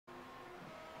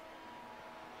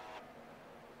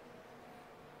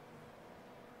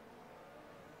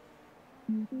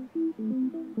We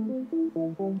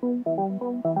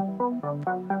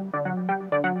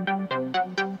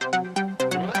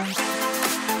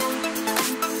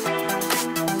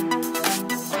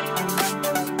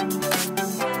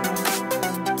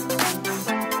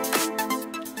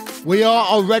are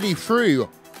already through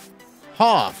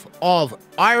half of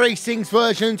iRacing's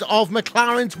versions of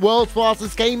McLaren's World's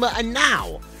Fastest Gamer, and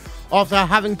now, after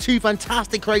having two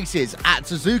fantastic races at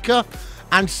Suzuka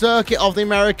and Circuit of the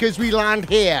Americas, we land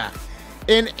here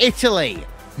in Italy,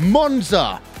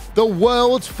 Monza, the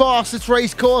world's fastest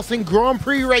race course in Grand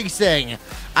Prix racing,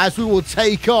 as we will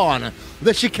take on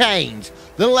the chicanes,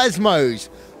 the Lesmos,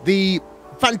 the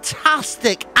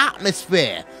fantastic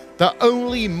atmosphere that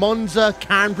only Monza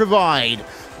can provide.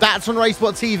 That's on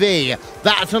RaceSpot TV,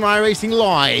 that's on iRacing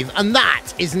Live, and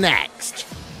that is next.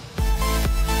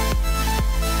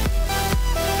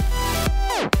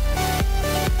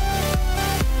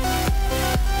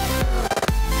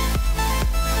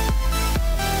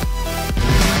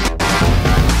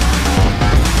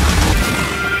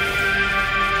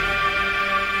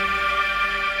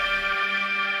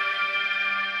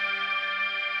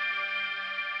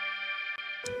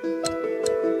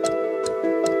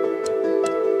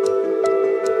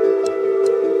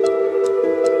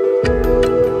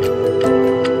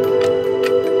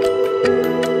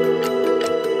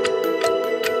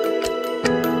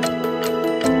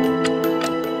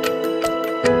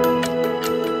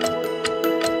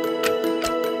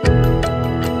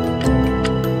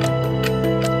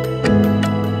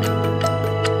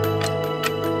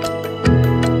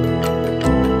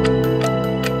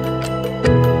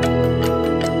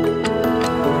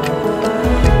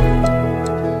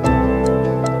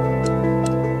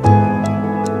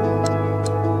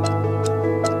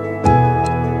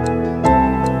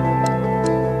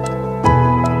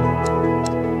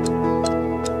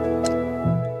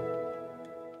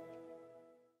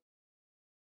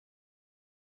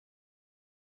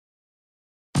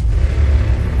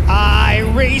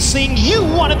 Racing, you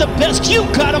wanted the best, you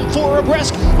got them for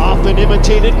abreast, often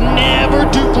imitated, never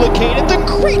duplicated, the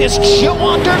greatest show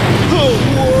on dirt, the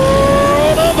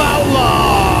World of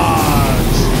Outlaws.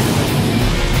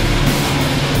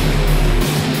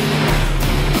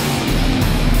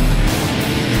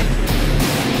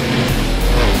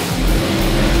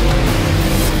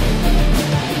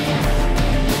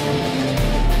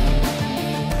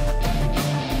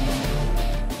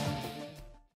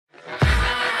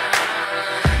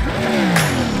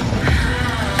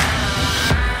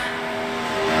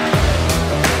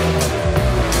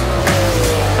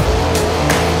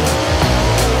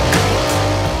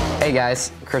 Hey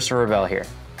guys, Christopher Bell here.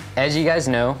 As you guys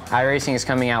know, iRacing is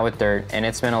coming out with dirt, and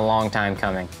it's been a long time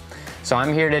coming. So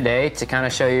I'm here today to kind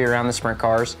of show you around the sprint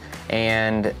cars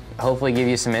and hopefully give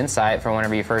you some insight for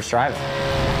whenever you first drive it.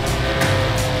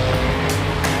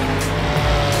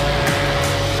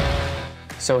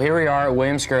 So here we are at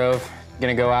Williams Grove,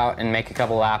 gonna go out and make a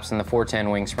couple laps in the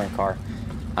 410 wing sprint car.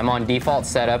 I'm on default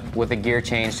setup with a gear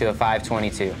change to a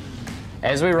 522.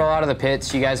 As we roll out of the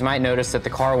pits, you guys might notice that the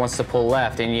car wants to pull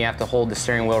left and you have to hold the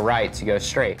steering wheel right to go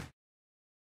straight.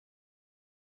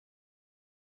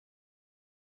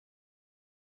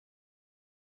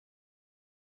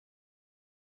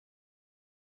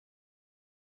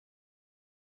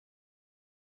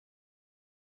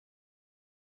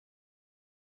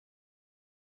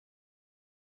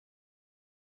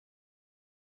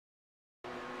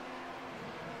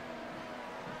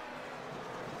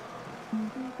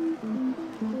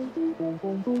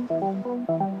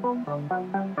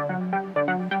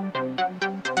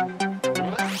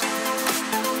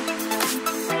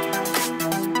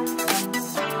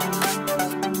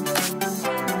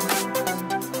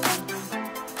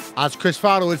 As Chris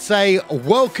Fowler would say,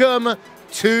 welcome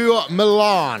to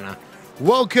Milan,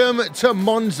 welcome to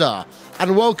Monza,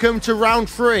 and welcome to round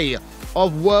 3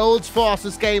 of World's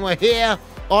Fastest Gamer here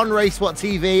on RaceSpot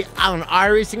TV and on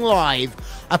iRacing Live,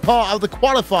 a part of the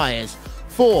qualifiers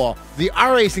for the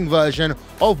iRacing version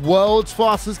of World's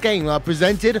Fastest Gamer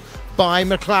presented by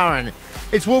McLaren.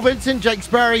 It's Will Vincent, Jake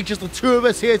Sperry, just the two of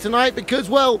us here tonight because,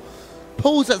 well,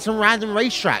 Paul's at some random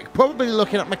racetrack, probably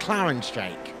looking at McLaren's,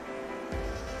 Jake.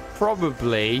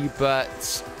 Probably,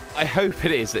 but I hope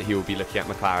it is that he will be looking at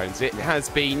McLaren's. It has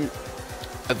been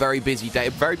a very busy day,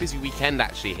 a very busy weekend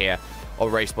actually here on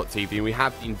RaceSpot TV. We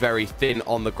have been very thin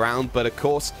on the ground, but of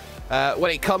course, when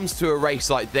it comes to a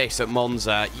race like this at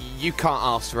Monza, you can't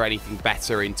ask for anything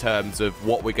better in terms of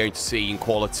what we're going to see in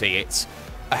quality. It's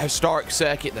a historic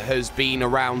circuit that has been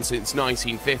around since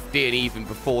 1950 and even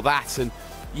before that, and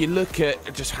you look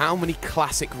at just how many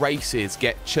classic races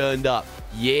get churned up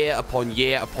year upon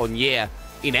year upon year.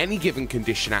 in any given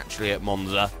condition actually at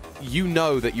Monza, you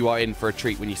know that you are in for a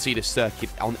treat when you see the circuit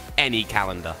on any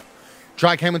calendar.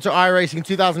 Track came into iRacing in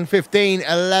 2015,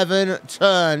 11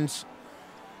 turns.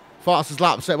 Fastest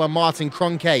lap set by Martin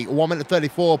Kroenke, 1 minute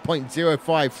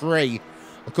 34.053,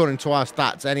 according to our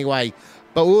stats anyway.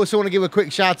 But we also want to give a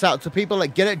quick shout out to people that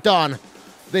get it done.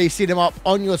 They see them up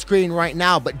on your screen right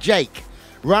now. But Jake,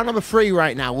 round number 3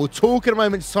 right now. We'll talk in a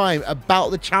moment's time about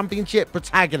the championship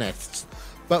protagonists.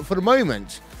 But for the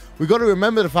moment, we've got to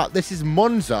remember the fact this is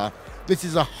Monza. This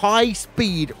is a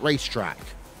high-speed racetrack.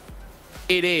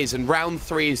 It is, and round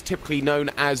 3 is typically known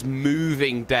as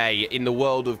moving day in the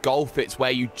world of golf. It's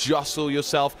where you jostle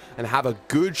yourself and have a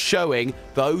good showing.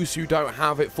 Those who don't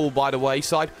have it fall by the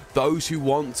wayside. Those who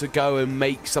want to go and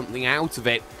make something out of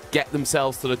it get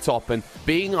themselves to the top. And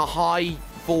being a high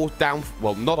force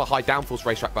well, not a high downforce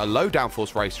racetrack, but a low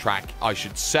downforce racetrack, I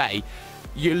should say,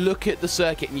 you look at the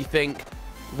circuit and you think,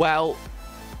 well,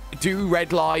 do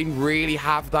Redline really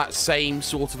have that same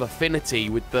sort of affinity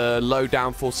with the low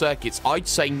downforce circuits? I'd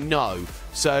say no.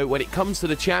 So when it comes to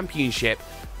the championship,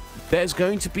 there's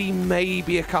going to be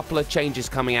maybe a couple of changes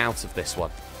coming out of this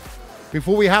one.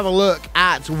 Before we have a look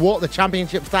at what the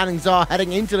championship standings are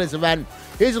heading into this event,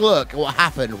 here's a look at what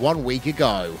happened 1 week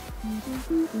ago.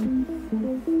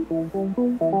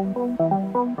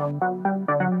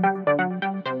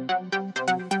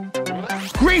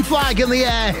 Green flag in the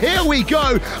air, here we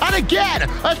go, and again,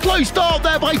 a slow start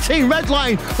there by Team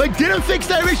Redline. They didn't fix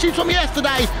their issues from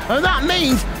yesterday, and that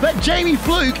means that Jamie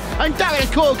Fluke and David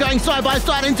Accord going side by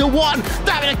side into one.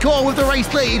 David Accord with the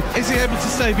race lead. Is he able to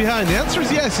stay behind? The answer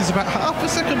is yes, he's about half a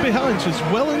second behind, so he's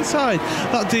well inside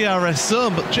that DRS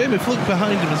zone, but Jamie Fluke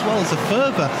behind him as well as a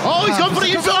further. Oh, he's gone for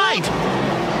the inside!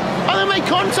 And they make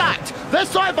contact. They're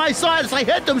side by side as they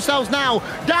head themselves now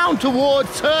down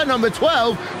towards turn number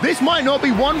 12. This might not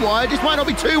be 1 wide, this might not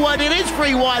be 2 wide, it is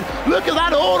 3 wide. Look at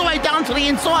that, all the way down to the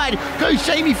inside goes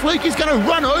Jamie Fluke. He's going to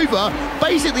run over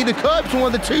basically the curbs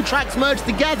when the 2 tracks merge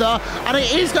together, and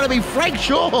it is going to be Frank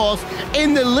Shawhorse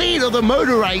in the lead of the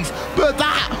motor race. But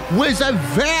that was a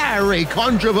very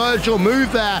controversial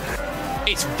move there.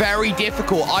 It's very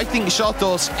difficult. I think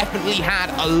Shawhorse definitely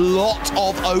had a lot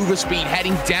of overspeed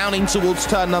heading down in towards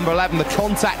turn number 11. The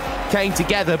contact came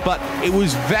together, but it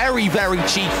was very, very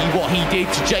cheeky what he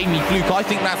did to Jamie Fluke. I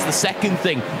think that's the second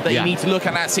thing that you need to look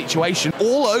at that situation.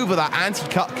 All over that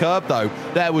anti-cut curb, though,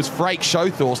 there was Frank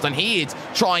Shawhorse, and he is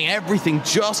trying everything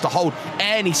just to hold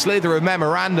any slither of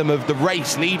memorandum of the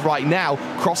race lead right now.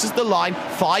 Crosses the line,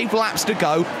 5 laps to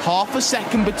go, half a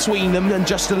second between them and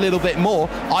just a little bit more.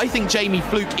 I think Jamie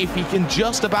Fluke, if he can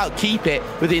just about keep it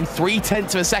within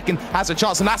 0.3 of a second, has a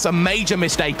chance, and that's a major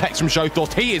mistake, Pex from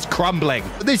Shawhorse. He is crumbling.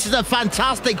 This is a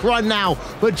fantastic run now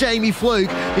for Jamie Fluke.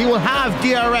 He will have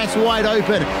DRS wide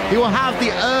open. He will have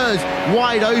the ERS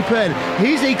wide open.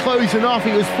 Is he closing off?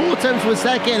 He was 0.4 of a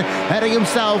second, heading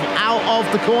himself out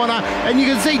of the corner. And you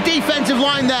can see defensive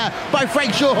line there by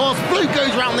Frank Shawhorse. Fluke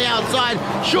goes around the outside.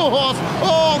 Shawhorse,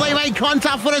 oh, they made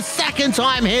contact for the second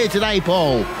time here today,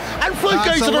 Paul. And Fluke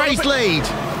goes to the race lead.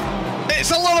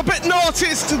 It's a little bit naughty.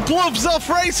 It's the gloves off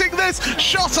racing this.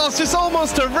 Shawhorse is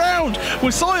almost around.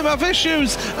 We saw him have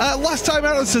issues last time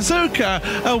out of Suzuka.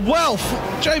 Well,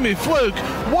 Jamie Fluke,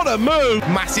 what a move.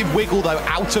 Massive wiggle, though,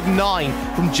 out of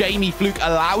 9 from Jamie Fluke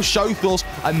allows Shawhorse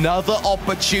another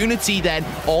opportunity then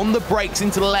on the brakes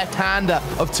into the left-hander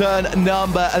of turn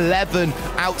number 11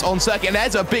 out on circuit. And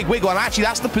there's a big wiggle, and actually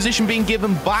that's the position being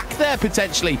given back there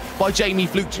potentially by Jamie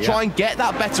Fluke to try and get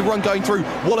that better run going through.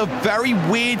 What a very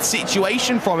weird situation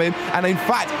from him, and in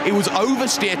fact it was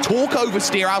oversteer, torque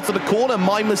oversteer out of the corner,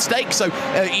 my mistake. So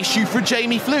issue for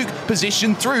Jamie Fluke,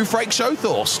 position through Frank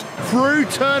Shawhorse. Through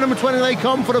turn number 20 they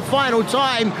come for the final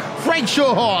time. Frank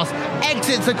Shawhorse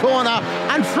exits the corner,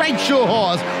 and Frank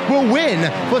Shawhorse will win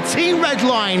for Team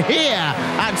Redline here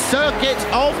at Circuit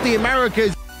of the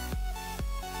Americas.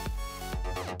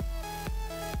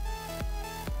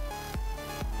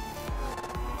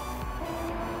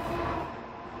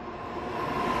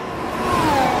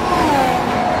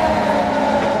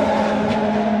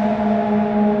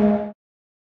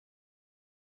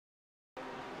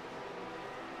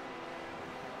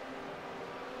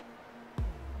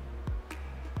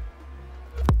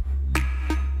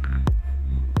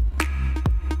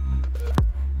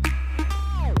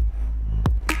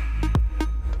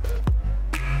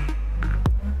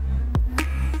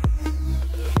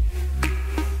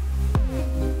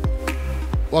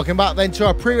 Welcome back then to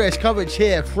our pre-race coverage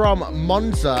here from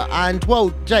Monza. And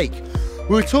well, Jake,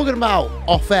 we were talking about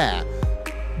off-air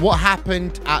what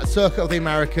happened at Circuit of the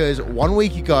Americas 1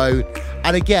 week ago,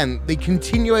 and again, the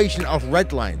continuation of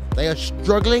Redline. They are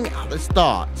struggling at the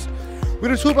start. we're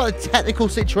going to talk about the technical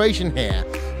situation here,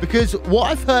 because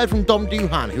what I've heard from Dom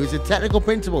Duhan, who is a technical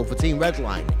principal for Team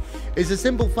Redline, is the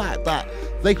simple fact that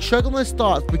they struggle in their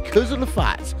starts because of the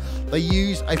fact they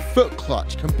use a foot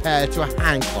clutch compared to a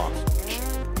hand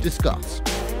clutch. Discuss.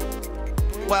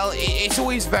 Well, it's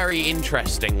always very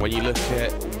interesting when you look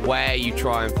at where you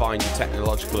try and find your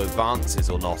technological advances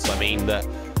or not. I mean, that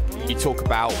you talk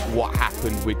about what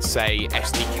happened with, say,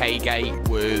 SDK Gate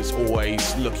was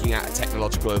always looking at a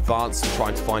technological advance and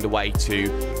trying to find a way to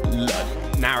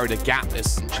narrow the gap,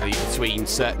 essentially, between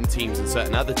certain teams and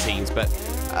certain other teams. But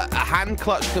a hand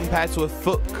clutch compared to a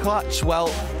foot clutch,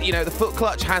 well, you know, the foot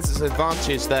clutch has its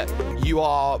advantage that you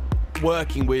are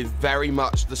working with very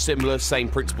much the same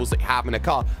principles that you have in a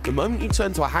car. The moment you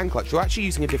turn to a hand clutch, you're actually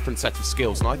using a different set of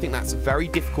skills, and I think that's very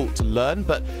difficult to learn.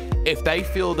 But if they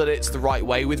feel that it's the right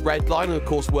way with Redline, and of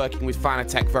course working with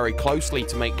Fanatec very closely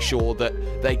to make sure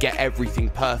that they get everything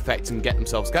perfect and get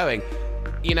themselves going,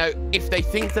 you know, if they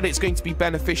think that it's going to be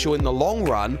beneficial in the long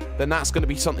run, then that's going to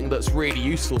be something that's really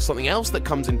useful. Something else that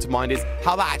comes into mind is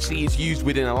how that actually is used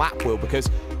within a lap wheel, because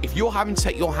if you're having to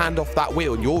take your hand off that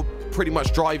wheel and you're pretty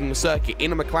much driving the circuit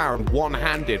in a McLaren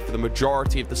one-handed for the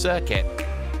majority of the circuit,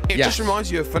 it just reminds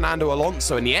you of Fernando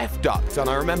Alonso in the F-Duct. And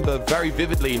I remember very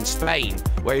vividly in Spain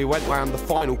where he went around the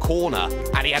final corner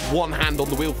and he had one hand on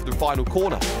the wheel for the final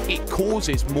corner. It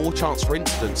causes more chance for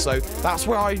incidents, so that's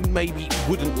where I maybe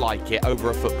wouldn't like it over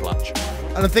a foot clutch.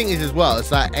 And the thing is as well, is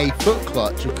that a foot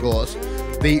clutch, of course,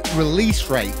 the release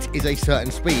rate is a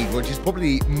certain speed, which is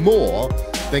probably more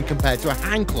than compared to a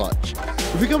hand clutch.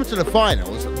 If we come to the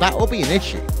finals, that will be an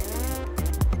issue.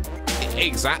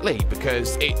 Exactly,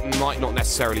 because it might not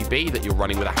necessarily be that you're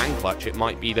running with a hand clutch. It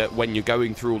might be that when you're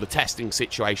going through all the testing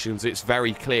situations, it's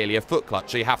very clearly a foot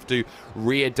clutch. So you have to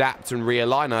readapt and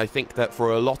realign. And I think that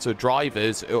for a lot of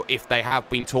drivers, if they have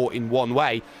been taught in one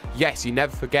way, yes, you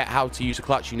never forget how to use a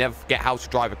clutch, you never forget how to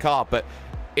drive a car, but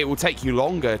it will take you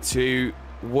longer to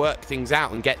work things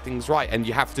out and get things right. And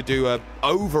you have to do a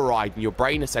override in your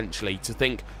brain, essentially, to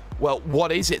think, well,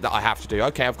 what is it that I have to do?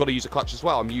 Okay, I've got to use a clutch as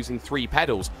well. I'm using 3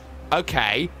 pedals.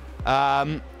 Okay,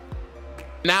 now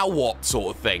what,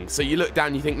 sort of thing? So you look down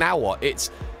and you think, now what? It's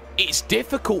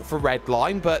difficult for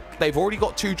Redline, but they've already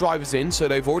got 2 drivers in, so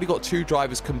they've already got 2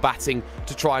 drivers combating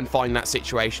to try and find that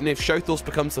situation. If Shothos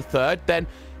becomes the 3rd, then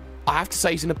I have to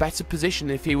say he's in a better position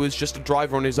if he was just a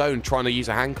driver on his own trying to use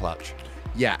a hand clutch.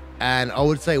 Yeah, and I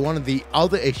would say one of the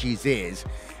other issues is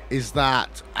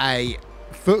that a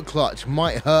foot clutch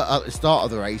might hurt at the start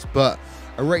of the race, but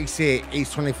a race here is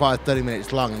 25-30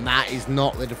 minutes long, and that is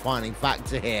not the defining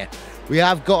factor here. We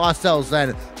have got ourselves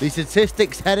then the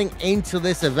statistics heading into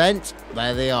this event.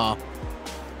 There they are.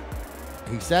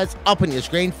 He says, up on your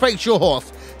screen, Frank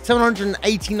Shawhorse,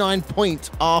 789 points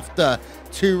after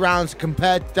 2 rounds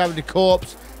compared to David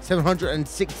Corp's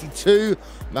 762.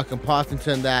 Malcolm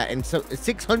Partington there in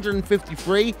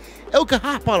 653. Ilka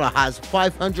Hapola has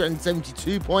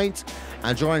 572 points,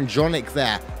 and Joran Jonic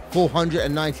there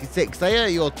 496. They are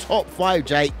your top 5,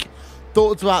 Jake.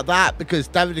 Thoughts about that? Because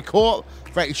David Corp,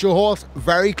 Frank Shawhorse,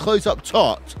 very close up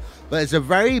top, but there's a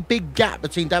very big gap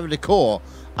between David Corp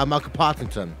and Malcolm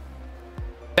Partington.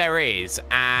 There is,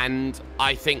 and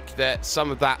I think that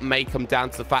some of that may come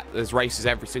down to the fact that there's races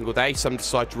every single day. Some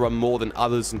decide to run more than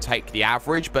others and take the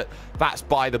average, but that's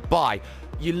by the by.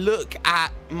 You look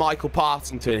at Michael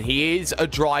Partington, he is a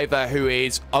driver who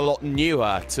is a lot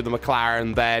newer to the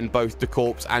McLaren than both De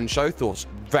Corps and Shothos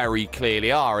very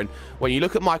clearly are. And when you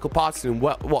look at Michael Partington,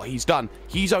 what he's done,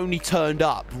 he's only turned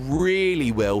up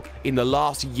really well in the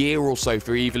last year or so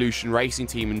for Evolution Racing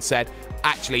Team and said,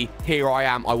 actually, here I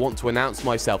am, I want to announce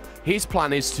myself. His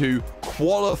plan is to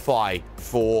qualify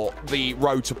for the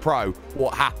Road to Pro,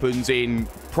 what happens in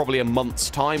probably a month's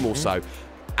time or so.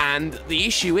 And the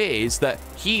issue is that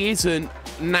he isn't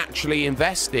naturally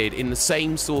invested in the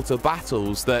same sort of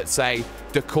battles that, say,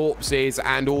 De Corps is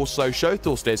and also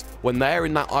Shothos is when they're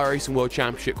in that iRacing World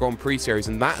Championship Grand Prix Series,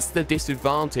 and that's the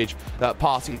disadvantage that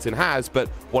Partington has. But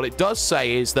what it does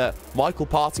say is that Michael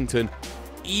Partington,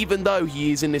 even though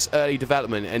he is in this early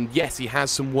development, and yes, he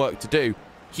has some work to do,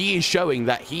 he is showing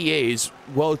that he is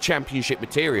World Championship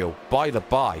material, by the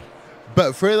by.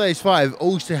 But 3 of those 5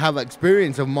 also have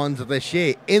experience of Monza this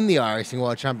year in the iRacing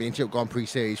World Championship Grand Prix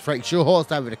Series. Frank Shawhorse,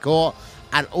 David Corp,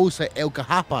 and also Ilka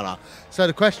Hapola. So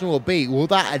the question will be, will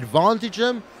that advantage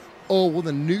them, or will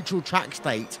the neutral track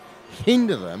state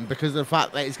hinder them because of the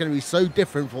fact that it's going to be so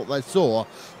different from what they saw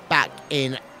back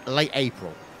in late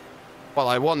April? Well,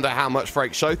 I wonder how much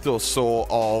Frank Shothos saw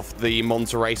of the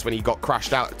Monza race when he got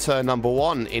crashed out at turn number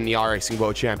 1 in the iRacing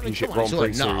World Championship Grand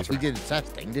Prix Series. He did the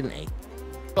testing, didn't he?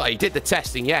 Well, he did the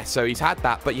testing, yes, so he's had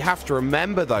that. But you have to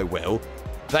remember, though, Will,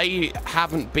 they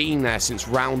haven't been there since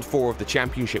round 4 of the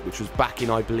championship, which was back in,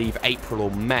 I believe, April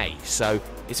or May. So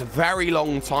it's a very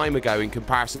long time ago in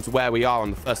comparison to where we are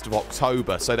on the 1st of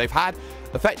October. So they've had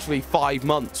effectively 5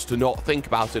 months to not think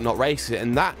about it, not race it.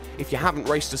 And that, if you haven't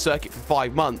raced a circuit for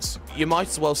 5 months, you might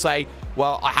as well say,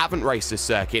 well, I haven't raced this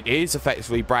circuit. It is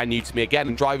effectively brand new to me again.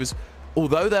 And drivers,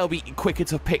 although they'll be quicker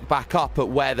to pick back up at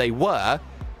where they were,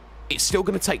 it's still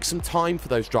going to take some time for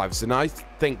those drivers, and I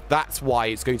think that's why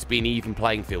it's going to be an even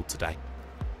playing field today.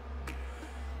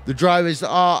 The drivers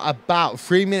are about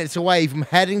 3 minutes away from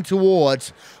heading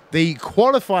towards the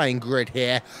qualifying grid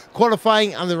here.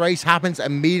 Qualifying and the race happens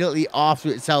immediately after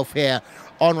itself here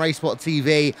on RaceSpot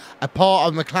TV, a part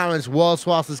of McLaren's World's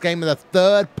Fastest Game and the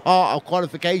third part of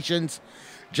qualifications.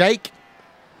 Jake,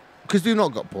 because we've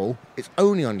not got Paul, it's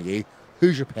only on you.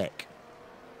 Who's your pick?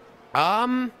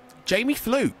 Jamie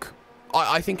Fluke.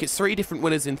 I think it's 3 different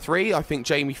winners in 3. I think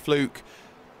Jamie Fluke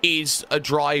is a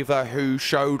driver who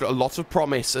showed a lot of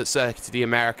promise at Circuit of the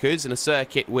Americas, in a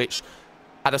circuit which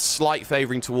had a slight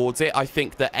favouring towards it. I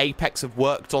think that Apex have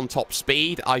worked on top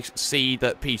speed. I see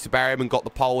that Peter Berryman got the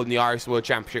pole in the Irish World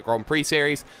Championship Grand Prix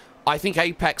Series. I think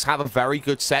Apex have a very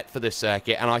good set for this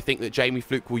circuit, and I think that Jamie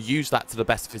Fluke will use that to the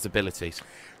best of his abilities.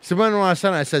 Simone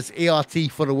Marcano says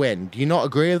ERT for the win. Do you not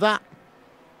agree with that?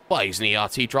 Well, he's an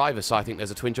ERT driver, so I think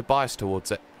there's a twinge of bias towards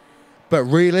it. But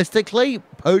realistically,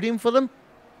 podium for them?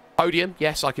 Podium,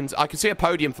 yes, I can see a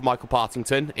podium for Michael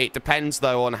Partington. It depends,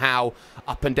 though, on how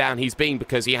up and down he's been,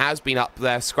 because he has been up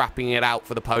there scrapping it out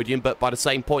for the podium, but by the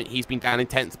same point, he's been down in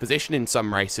 10th position in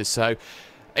some races, so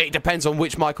it depends on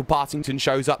which Michael Partington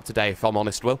shows up today, if I'm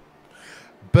honest, Will.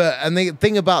 But, and the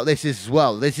thing about this is, as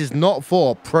well, this is not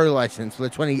for pro license for the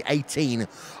 2018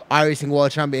 iRacing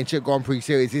World Championship Grand Prix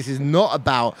Series. This is not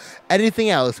about anything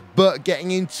else but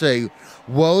getting into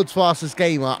World's Fastest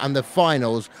Gamer and the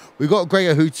finals. We've got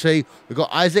Gregor Hutu, we've got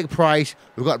Isaac Price,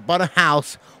 we've got Butter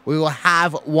House, we will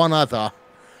have one other.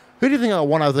 Who do you think our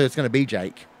one other is going to be,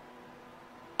 Jake?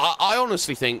 I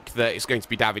honestly think that it's going to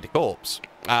be Davide Corpse.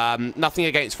 Nothing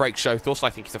against Frank Schothorst. I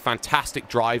think he's a fantastic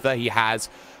driver. He has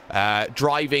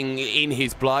driving in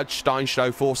his blood. Stein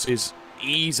Schothorst is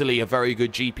easily a very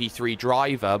good GP3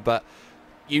 driver, but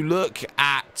you look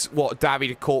at what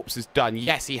Davide Corpse has done.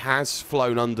 Yes, he has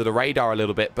flown under the radar a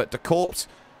little bit, but De Corpse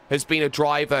has been a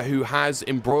driver who has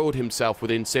embroiled himself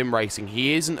within sim racing.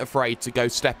 He isn't afraid to go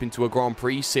step into a Grand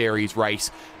Prix Series race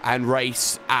and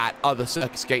race at other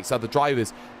circuits against other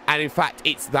drivers. And in fact,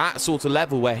 it's that sort of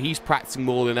level where he's practicing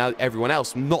more than everyone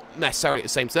else, not necessarily at the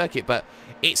same circuit, but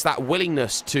it's that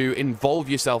willingness to involve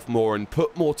yourself more and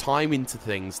put more time into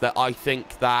things that I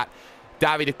think that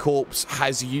Davide Corpse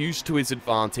has used to his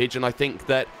advantage. And I think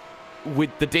that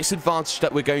with the disadvantage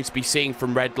that we're going to be seeing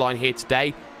from Redline here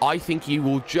today, I think he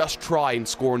will just try and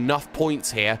score enough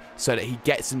points here so that he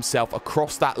gets himself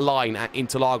across that line at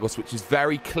Interlagos, which is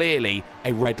very clearly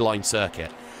a Redline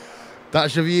circuit.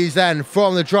 That's the views then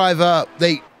from the driver,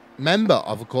 the member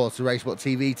of course, the RaceSpot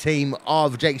TV team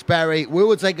of Jake Sperry. We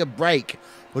will take a break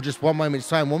for just 1 moment's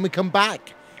time. When we come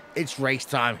back, it's race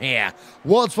time here.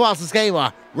 World's Fastest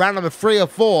Gamer, round number 3 or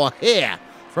 4 here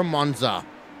from Monza.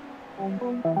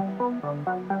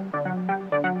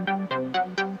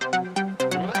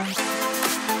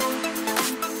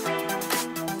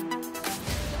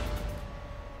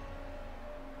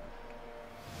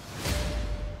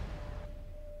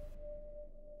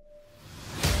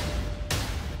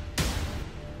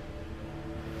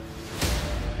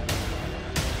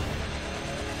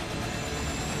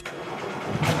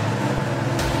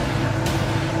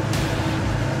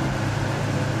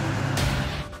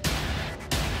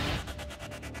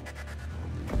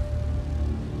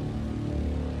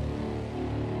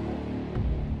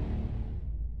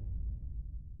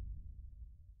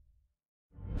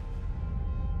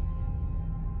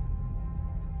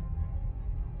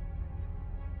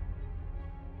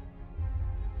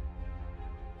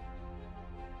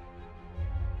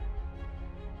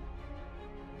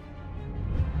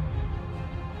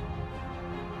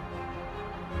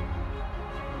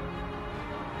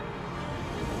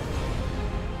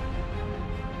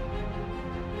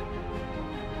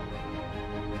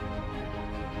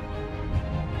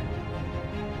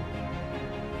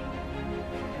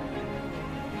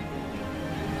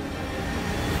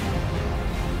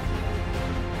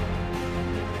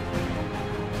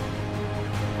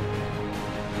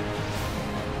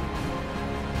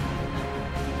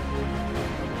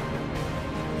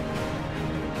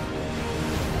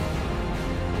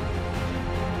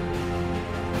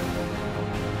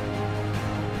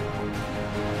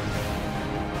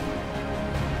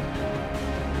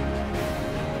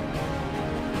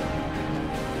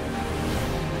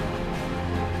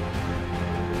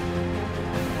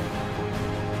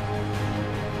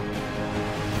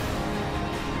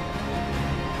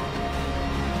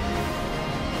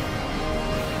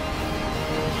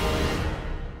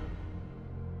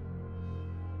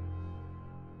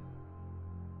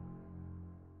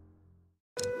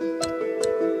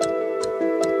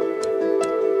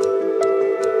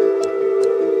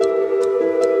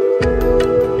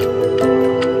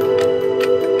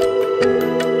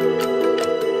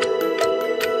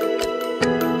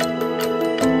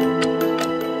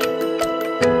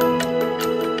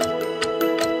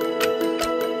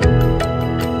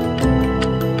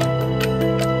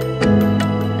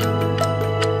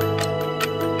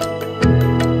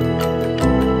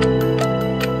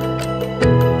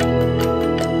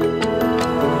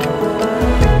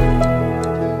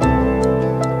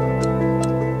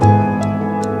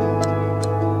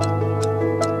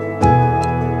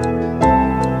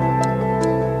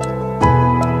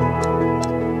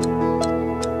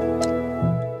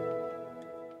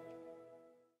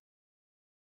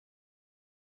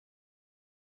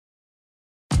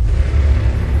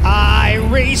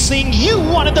 iRacing, you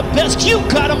wanted the best, you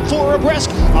got them for abreast.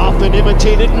 Often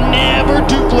imitated, never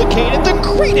duplicated. The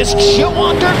greatest show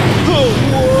under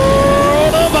the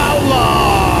world of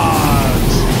outlaws.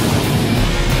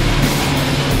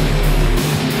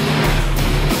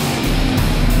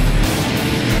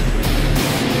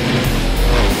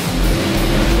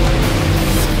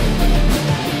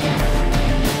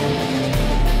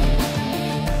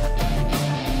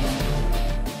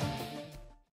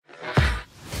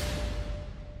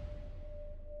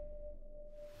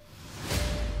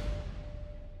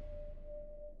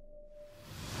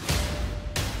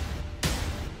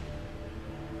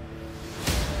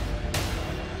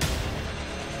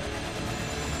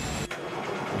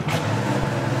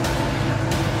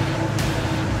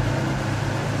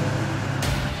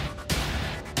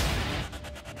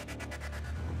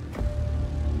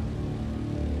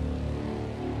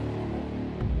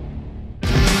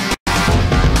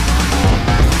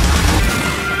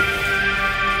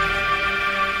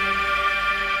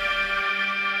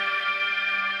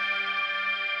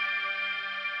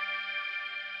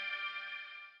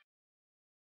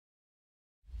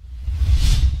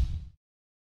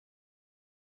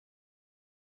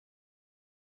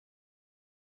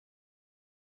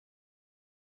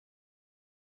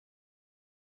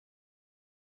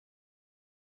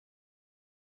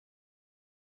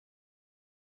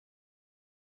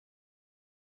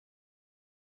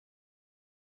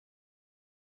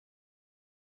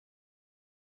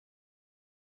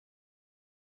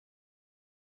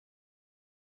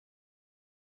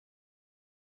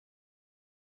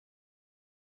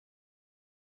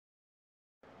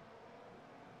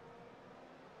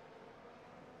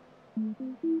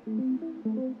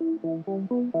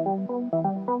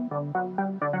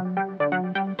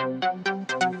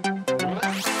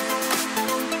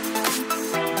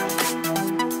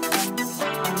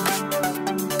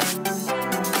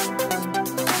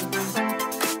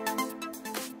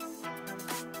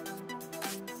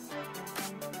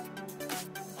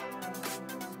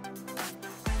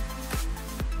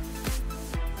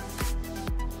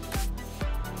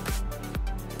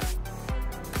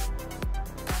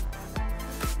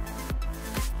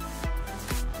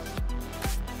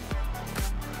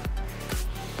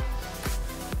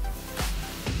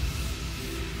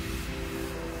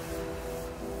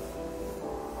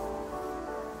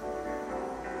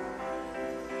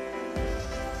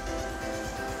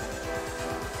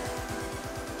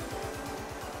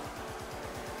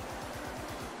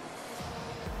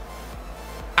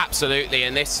 Absolutely,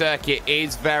 and this circuit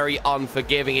is very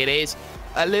unforgiving. It is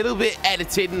a little bit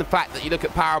edited in the fact that you look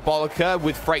at Parabolica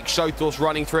with Frake Shotos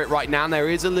running through it right now, and there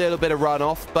is a little bit of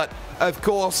runoff, but of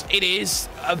course it is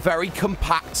a very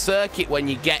compact circuit when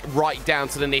you get right down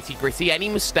to the nitty-gritty. Any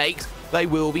mistakes, they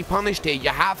will be punished here. You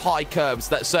have high curbs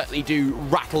that certainly do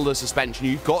rattle the suspension.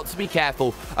 You've got to be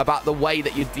careful about the way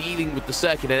that you're dealing with the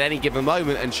circuit at any given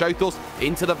moment. And Shotos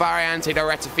into the Variante di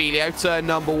Rettifilo, turn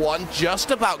number 1, just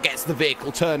about gets the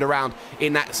vehicle turned around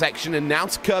in that section. And now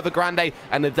to Curva Grande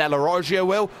and the Della Roggia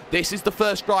will. This is the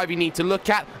first drive you need to look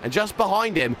at. And just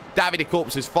behind him, Davide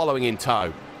Corps is following in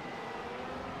tow.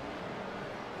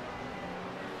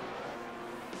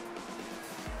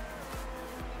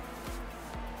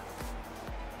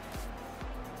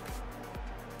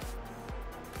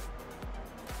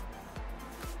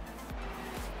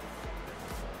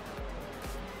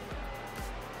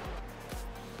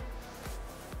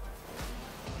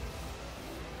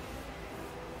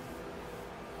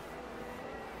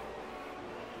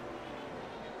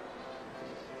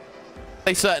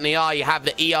 They certainly are. You have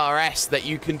the ERS that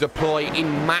you can deploy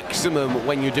in maximum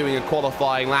when you're doing a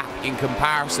qualifying lap in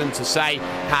comparison to, say,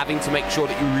 having to make sure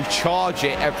that you recharge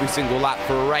it every single lap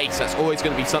for a race. That's always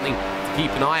going to be something to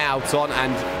keep an eye out on.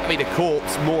 And Davide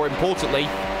Corps, more importantly,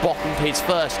 bottomed his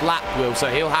first lap, Will, so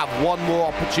he'll have one more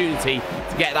opportunity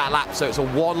to get that lap. So it's a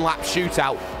one-lap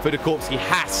shootout for the Corps. He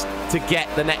has to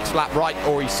get the next lap right,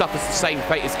 or he suffers the same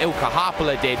fate as Ilkka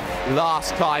Haapala did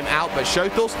last time out. But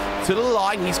Shotos to the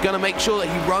line. He's going to make sure that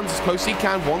he runs as close as he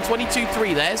can.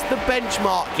 1:22.3. There's the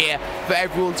benchmark here for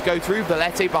everyone to go through.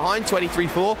 Valette behind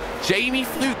 23.4. Jamie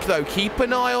Fluke, though, keep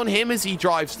an eye on him as he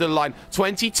drives to the line.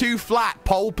 22 flat,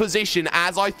 pole position,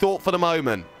 as I thought for the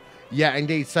moment. Yeah,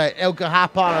 indeed. So Ilkka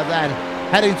Haapala then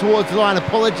heading towards the line.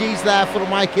 Apologies there for the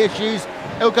mic issues.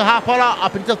 Ilkka Haapala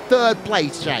up into third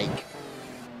place, Jake.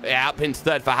 Yeah, up into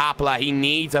third for Haapala. He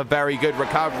needs a very good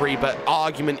recovery, but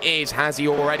argument is, has he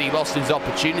already lost his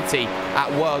opportunity at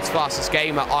World's Fastest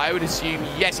Gamer? I would assume,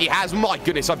 yes, he has. My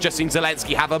goodness, I've just seen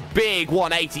Zelensky have a big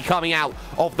 180 coming out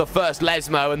of the first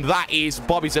Lesmo, and that is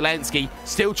Bobby Zelensky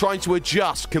still trying to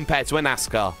adjust compared to a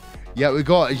NASCAR. Yeah, we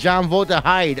got Jan van der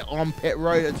Heide on pit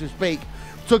road as we speak.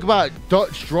 Talk about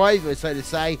Dutch drivers, so to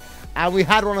say. And we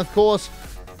had one, of course,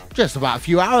 just about a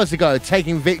few hours ago,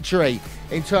 taking victory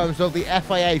in terms of the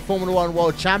FIA Formula 1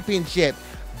 World Championship.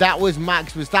 That was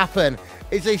Max Verstappen.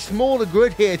 It's a smaller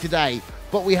grid here today,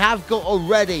 but we have got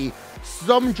already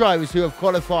some drivers who have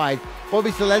qualified.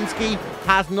 Bobby Zelensky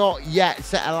has not yet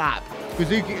set a lap.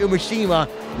 Kazuki Umeshima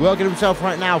working himself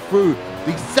right now through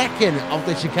the second of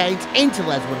the chicanes into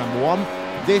Lesbian number 1.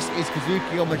 This is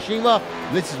Kazuki Umeshima.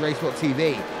 This is RaceSpot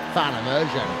TV, fan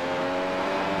immersion.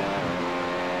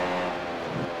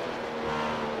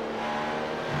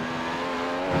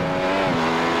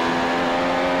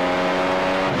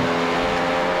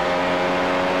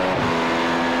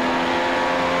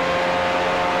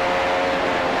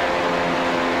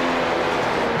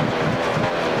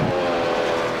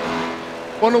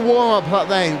 On a warm-up lap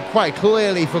then, quite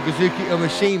clearly for Kazuki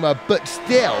Umeshima, but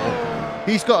still,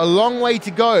 he's got a long way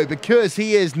to go because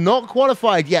he is not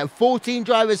qualified yet. 14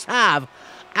 drivers have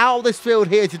out of this field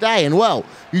here today, and well,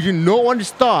 you do not want to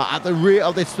start at the rear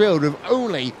of this field with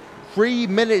only 3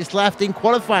 minutes left in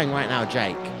qualifying right now,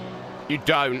 Jake. You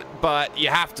don't, but you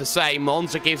have to say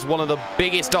Monza gives one of the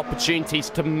biggest opportunities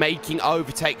to making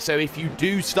overtakes. So if you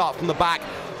do start from the back,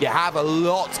 you have a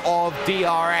lot of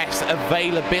DRS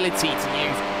availability to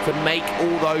use to make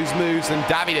all those moves. And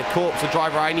Davide Corp's the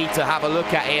driver I need to have a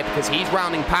look at here because he's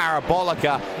rounding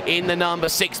Parabolica in the number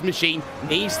 6 machine.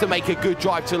 Needs to make a good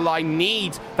drive to the line,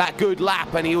 needs that good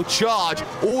lap, and he'll charge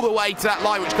all the way to that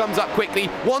line, which comes up quickly.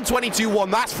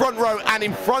 122.1, that's front row and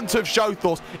in front of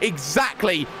Showthorst.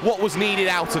 Exactly what was needed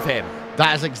out of him.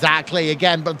 That's exactly,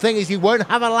 again, but the thing is he won't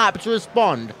have a lap to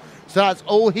respond. So that's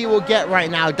all he will get right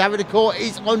now. Davide Corp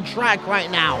is on track right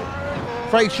now.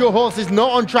 Frank Shawhorse is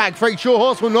not on track. Frank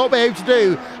Shawhorse will not be able to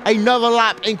do another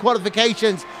lap in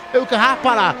qualifications. Ilkka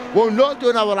Happara will not do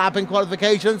another lap in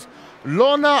qualifications.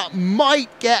 Lorna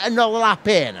might get another lap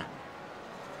in.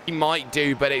 He might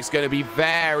do, but it's going to be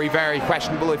very, very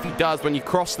questionable if he does. When you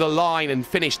cross the line and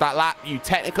finish that lap, you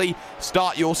technically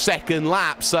start your second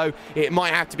lap, so it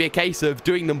might have to be a case of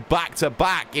doing them back to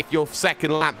back if your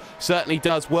second lap certainly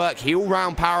does work. He'll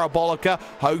round Parabolica,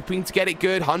 hoping to get it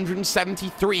good,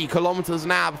 173 kilometers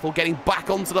an hour before getting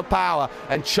back onto the power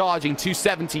and charging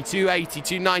 270, 280,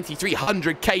 290,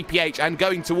 300 kph and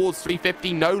going towards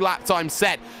 350. No lap time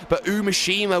set, but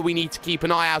Umeshima we need to keep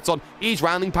an eye out on. He's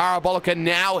rounding Parabolica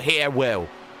now here, Will.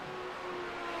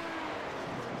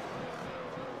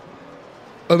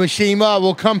 Umeshima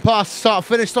will come past the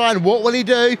start-finish line. What will he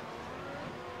do?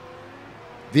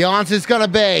 The answer is going to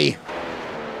be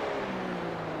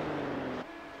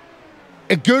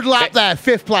a good lap there.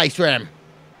 5th place for him.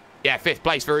 Yeah, 5th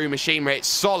place for Umeshima. It's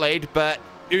solid, but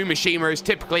Umeshima is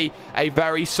typically a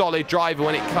very solid driver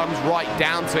when it comes right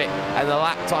down to it, and the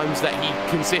lap times that he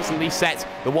consistently sets.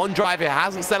 The one driver who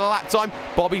hasn't set a lap time,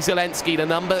 Bobby Zelensky, the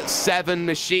number 7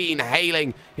 machine,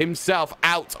 hailing himself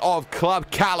out of Club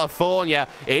California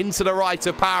into the right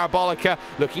of Parabolica,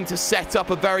 looking to set up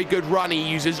a very good run. He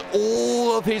uses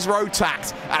all of his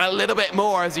Rotax and a little bit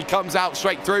more as he comes out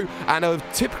straight through, and a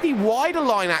typically wider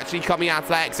line actually coming out of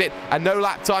that exit, and no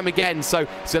lap time again. So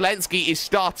Zelensky is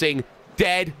starting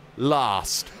dead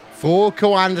last. For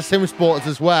Coanda Sim Sports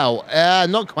as well.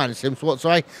 Not Coanda Sim Sports,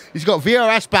 sorry. He's got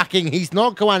VRS backing. He's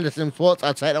not Coanda Sim Sports.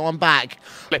 I'll take that one back.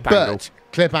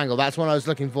 Clip angle. That's what I was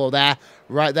looking for there.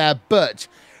 Right there. But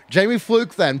Jamie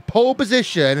Fluke then, pole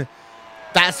position.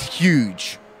 That's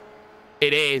huge.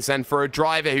 It is, and for a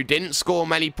driver who didn't score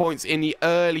many points in the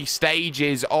early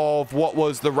stages of what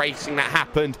was the racing that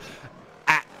happened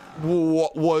at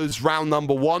what was round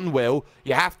number 1, Will,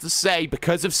 you have to say,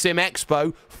 because of Sim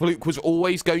Expo, Fluke was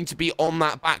always going to be on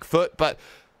that back foot, but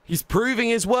he's proving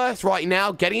his worth right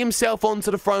now, getting himself onto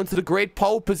the front of the grid,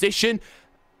 pole position,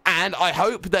 and I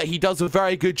hope that he does a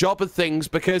very good job of things,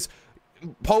 because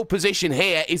pole position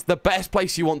here is the best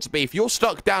place you want to be. If you're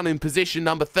stuck down in position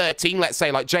number 13, let's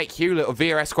say like Jake Hewlett or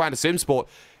VRS Quanta Simsport,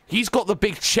 he's got the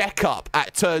big checkup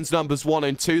at turns numbers 1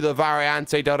 and 2, the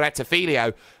Variante del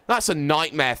Rettifilio. That's a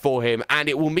nightmare for him, and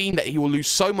it will mean that he will lose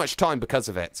so much time because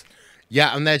of it.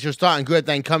 Yeah, and there's your starting grid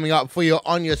then coming up for you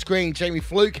on your screen. Jamie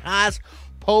Fluke has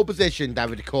pole position.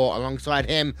 David Court alongside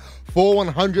him,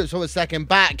 4/100ths of a second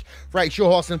back. Frank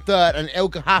Shawhorse in 3rd, and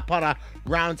Ilkka Happara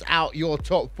rounds out your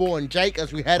top 4. And Jake,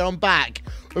 as we head on back,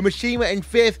 Umeshima in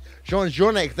 5th, Jean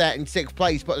Jonek there in 6th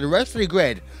place. But the rest of the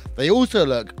grid, they also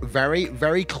look very,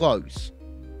 very close.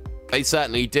 They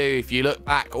certainly do. If you look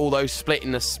back, all those split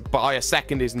in by a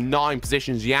second is 9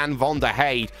 positions. Jan van der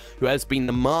Heijden, who has been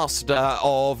the master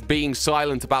of being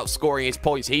silent about scoring his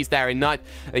points, he's there in 9th.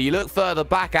 You look further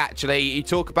back, actually, you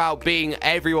talk about being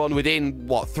everyone within,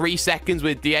 what, 3 seconds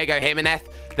with Diego Jimenez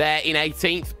there in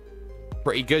 18th.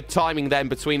 Pretty good timing then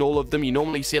between all of them. You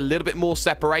normally see a little bit more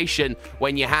separation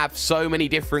when you have so many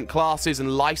different classes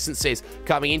and licenses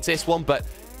coming into this one, but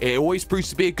it always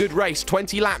proves to be a good race.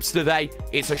 20 laps today.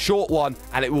 It's a short one,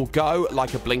 and it will go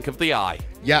like a blink of the eye.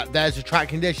 Yeah, there's the track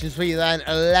conditions for you then.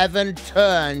 11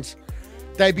 turns.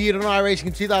 Debuted on iRacing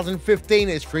in 2015.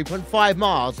 It's 3.5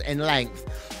 miles in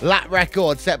length. Lap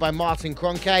record set by Martin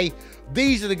Kroenke.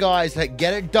 These are the guys that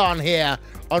get it done here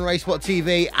on RaceSpot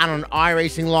TV and on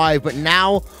iRacing Live. But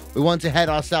now we want to head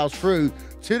ourselves through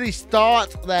to the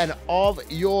start then of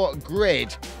your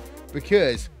grid,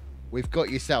 because we've got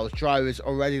yourselves drivers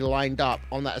already lined up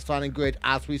on that starting grid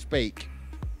as we speak.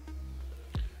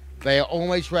 They are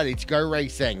almost ready to go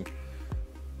racing.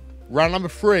 Round number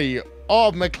 3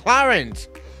 of McLaren's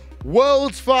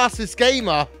world's fastest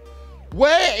gamer.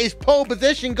 Where is pole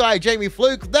position guy Jamie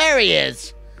Fluke? There he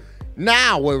is.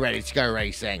 Now we're ready to go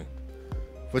racing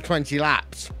for 20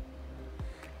 laps.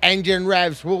 Engine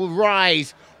revs will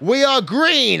rise. We are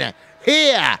green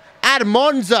here at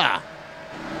Monza.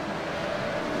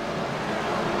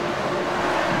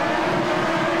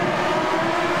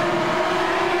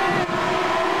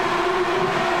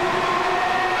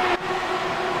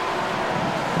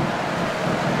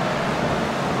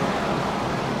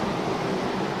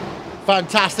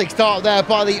 Fantastic start there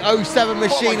by the 07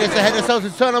 machine as they head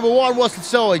themselves to turn number 1. What's the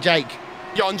story, Jake?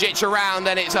 Jonjic around,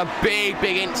 and it's a big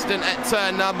incident at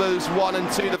turn numbers 1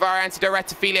 and 2. The Variante di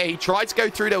Rettifilia, he tried to go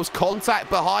through. There was contact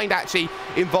behind, actually,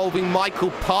 involving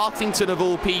Michael Partington, of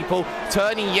all people,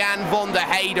 turning Jan van der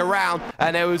Heijden around,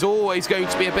 and there was always going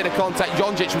to be a bit of contact.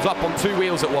 Jonjic was up on 2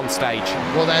 wheels at one stage.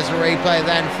 Well, there's a replay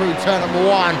then through turn number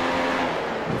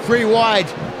 1. 3 wide.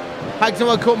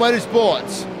 Hagtimo Court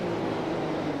Motorsports.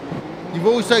 You've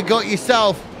also got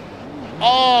yourself,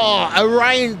 a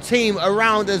rain team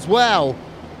around as well.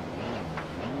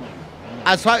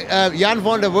 As Jan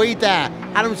van der Heijden there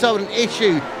had himself an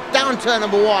issue down turn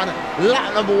number 1,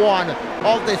 lap number 1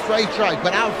 of this racetrack.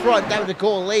 But out front, David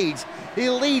Court leads. He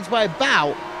leads by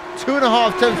about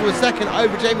 2.5 turns to a second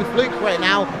over Jamie Fluke right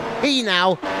now. He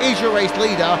now is your race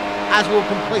leader as we'll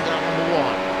complete lap number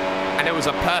 1. And it was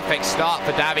a perfect start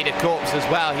for Davide Korps as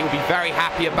well. He'll be very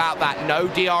happy about that. No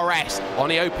DRS on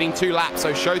the opening 2 laps.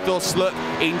 So Shothor Sluk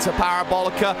into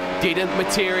Parabolica didn't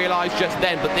materialise just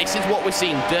then. But this is what we're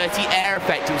seeing. Dirty air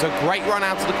effect. It was a great run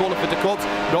out of the corner for De Korps.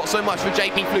 Not so much for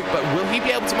JP Fluke. But will he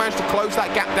be able to manage to close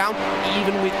that gap down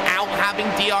even without having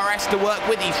DRS to work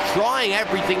with? He's trying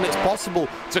everything that's possible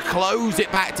to close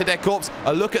it back to De Korps.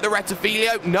 A look at the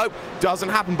Rettifilio. Nope, doesn't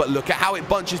happen. But look at how it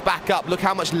bunches back up. Look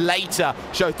how much later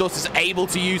Shothor is able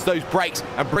to use those brakes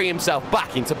and bring himself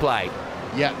back into play.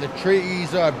 Yeah, the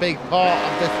trees are a big part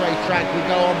of this racetrack. We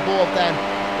go on board then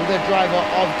with the driver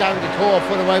of David Court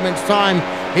for the moment's time.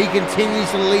 He continues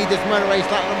to lead this motor race,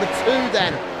 lap number 2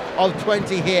 then of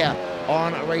 20 here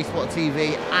on RaceSpot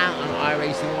TV and on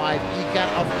iRacing Live. You can,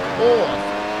 of course,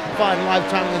 find live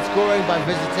timing and scoring by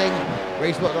visiting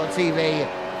RaceSpot.tv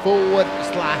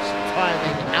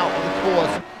 /timing out of the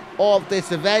course of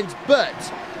this event. But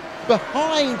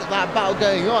behind that battle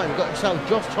going on, you've got yourself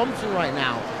Josh Thompson right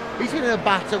now. He's in a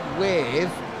battle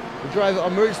with the driver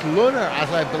of Maurice Luna,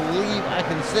 as I believe I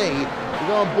can see. We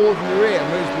go on board from the rear,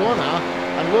 Maurice Luna,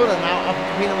 and Luna now up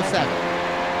to number 7.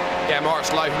 Yeah, Maurice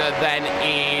Lohner then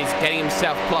is getting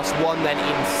himself +1 then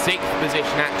in 6th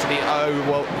position, actually. Oh,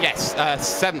 well, yes,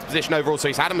 7th position overall. So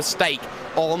he's had a mistake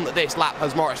on this lap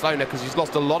as Maurice Lohner, because he's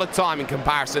lost a lot of time in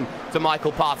comparison to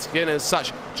Michael Partington. As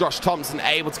such, Josh Thompson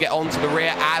able to get onto the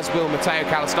rear, as will Matteo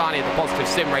Calistani of the Positive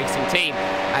Sim Racing team.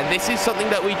 And this is something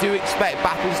that we do expect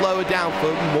battles lower down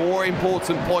for more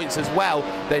important points as well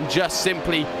than just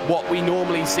simply what we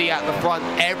normally see at the front.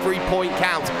 Every point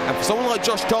counts. And for someone like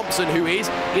Josh Thompson, who is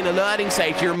in a learning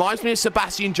stage, he reminds me of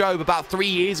Sebastian Jobe about 3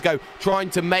 years ago, trying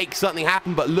to make something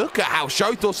happen. But look at how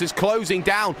Shothos is closing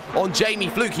down on Jamie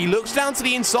Fluke. He looks down to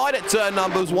the inside at turn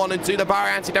numbers 1 and 2, the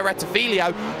Variante di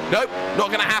Rettifilio. Nope, not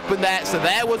going to happen there. So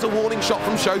there was a warning shot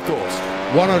from Shothos.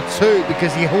 1 or 2,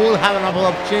 because he will have another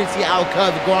opportunity out of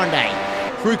Curva Grande.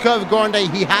 Through Curva Grande,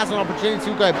 he has an opportunity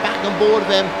to go back on board of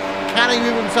him. Can he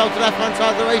move himself to the left-hand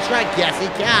side of the racetrack? Yes, he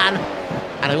can.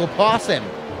 And he will pass him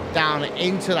down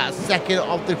into that second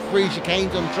of the 3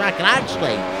 chicanes on track. And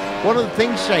actually, one of the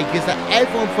things, Shake, is that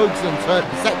everyone focuses on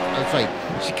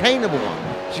chicane number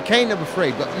 1, chicane number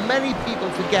 3, but many people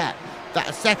forget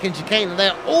that second chicane, and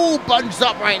they're all bunched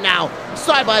up right now,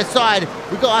 side by side.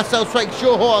 We've got ourselves Frank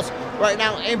Shorehorse right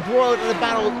now embroiled in the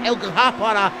battle with Ilka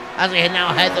Hapala as they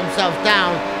now head themselves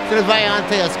down to the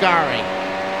Variante Ascari.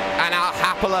 And our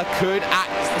Hapala could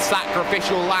act as the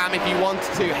sacrificial lamb if he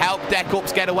wanted to help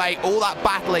Dekorps get away. All that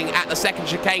battling at the second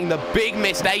chicane, the big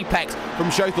missed apex from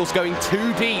Shothos going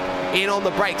too deep in on the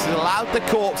brakes has allowed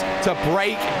Dekorps to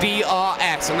break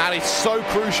DRS, and that is so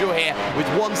crucial here. With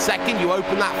 1 second, you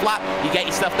open that flap, you get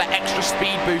yourself that extra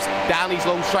speed boost down these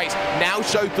long straights. Now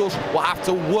Shothos will have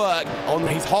to work on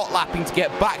his hot lapping to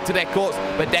get back to Dekorps,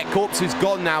 but Dekorps is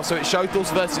gone now, so it's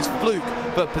Shothos versus Fluke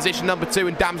for position number 2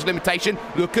 in damage limitation.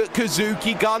 Look at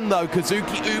Kazuki Gun though.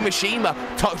 Kazuki Umashima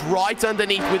tucked right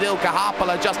underneath with Ilka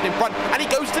Hapala just in front, and he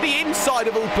goes to the inside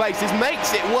of all places,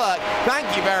 makes it work.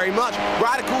 Thank you very much.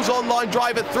 Radical's online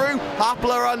driver through.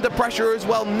 Hapala under pressure as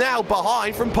well, now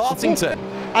behind from Partington.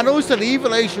 And also the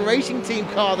Evolution Racing Team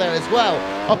car there as well.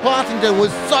 Partington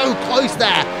was so close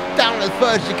there, down at the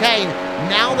third chicane.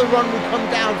 Now the run will come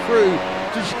down through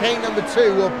to chicane number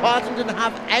 2. Will Partington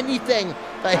have anything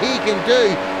that he can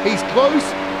do? He's close,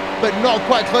 but not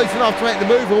quite close enough to make the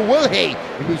move, or will he?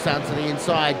 He moves down to the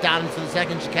inside, down into the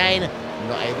second chicane.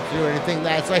 Not able to do anything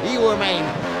there, so he will remain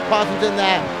Partington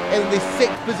there in the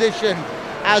 6th position,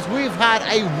 as we've had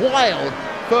a wild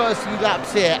first few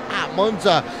laps here at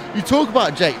Monza. You talk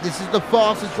about, Jake, this is the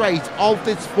fastest race of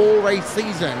this 4-race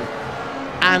season,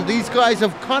 and these guys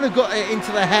have kind of got it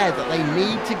into their head that they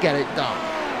need to get it done.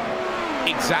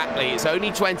 Exactly, it's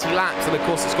only 20 laps, and of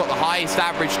course it's got the highest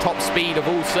average top speed of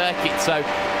all circuits, so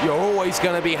you're always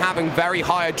going to be having very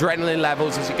high adrenaline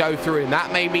levels as you go through, and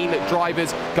that may mean that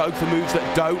drivers go for moves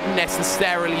that don't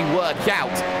necessarily work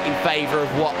out in favour of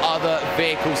what other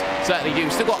vehicles certainly do.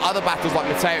 Still got other battles like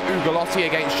Matteo Ugolotti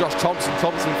against Josh Thompson.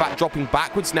 Thompson in fact dropping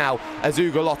backwards now as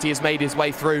Ugolotti has made his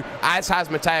way through, as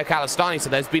has Matteo Calistani, so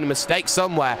there's been a mistake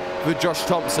somewhere for Josh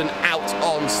Thompson out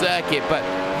on circuit. But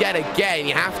yet again,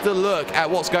 you have to look at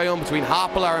what's going on between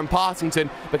Hapala and Partington,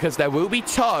 because there will be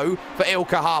tow for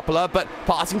Ilka Hapala, but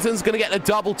Partington's going to get a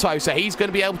double tow, so he's going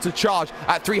to be able to charge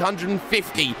at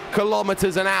 350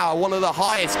 kilometers an hour, one of the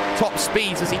highest top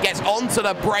speeds as he gets onto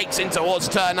the brakes in towards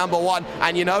turn number 1.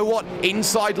 And you know what?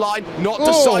 Inside line, not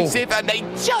decisive, and they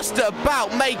just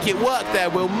about make it work there,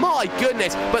 Will. My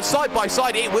goodness, but side by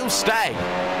side, it will stay.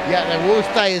 Yeah, they will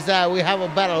stay as we have a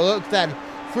better look then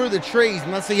through the trees,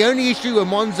 and that's the only issue with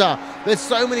Monza. There's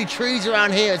so many trees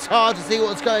around here, it's hard to see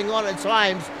what's going on at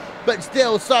times, but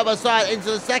still side by side into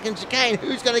the second chicane.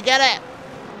 Who's going to get it?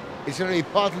 It's going to be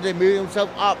Partington moving himself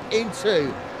up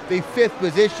into the 5th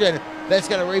position. Let's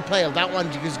get a replay of that one,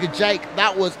 because Jake,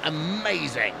 that was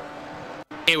amazing.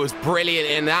 It was brilliant,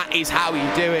 and that is how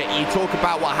you do it. You talk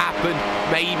about what happened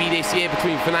maybe this year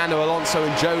between Fernando Alonso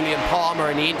and Jolyon Palmer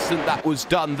and the incident that was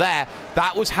done there.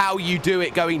 That was how you do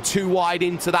it, going too wide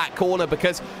into that corner,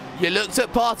 because you looked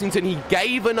at Partington, he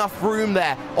gave enough room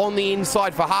there on the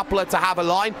inside for Hapala to have a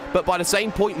line, but by the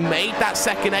same point made that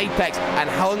second apex and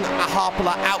hung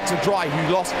Hapala out to dry,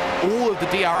 who lost all of the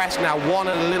DRS, now 1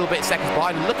 and a little bit seconds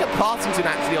behind. And look at Partington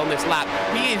actually on this lap.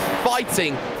 He is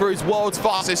fighting for his world's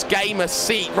fastest gamer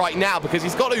seat right now, because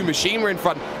he's got Umashima in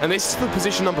front, and this is for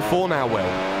position number 4 now, Will.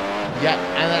 Yeah,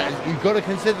 and you've got to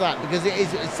consider that, because it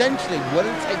is essentially what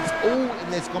it takes all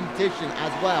in this competition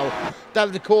as well.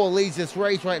 David Decor leads this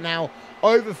race right now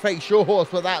over Fake Shorehorse,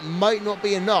 but that might not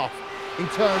be enough in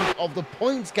terms of the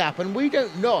points gap, and we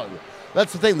don't know.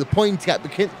 That's the thing, the points gap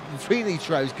between these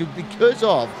drivers, because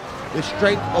of the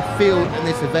strength of field in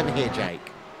this event here, Jake.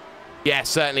 Yeah,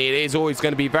 certainly it is always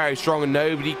going to be very strong, and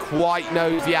nobody quite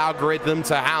knows the algorithm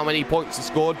to how many points are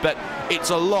scored, but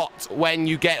it's a lot when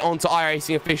you get onto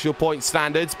iRacing official point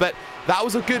standards. But that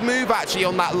was a good move actually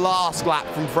on that last lap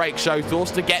from Frake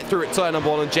Shothos to get through at turn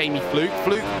number 1 on Jamie Fluke.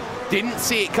 Fluke didn't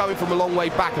see it coming from a long way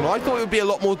back, and I thought it would be a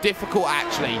lot more difficult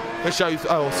actually for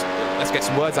let's get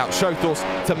some words out, Shothos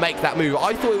to make that move.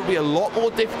 I thought it would be a lot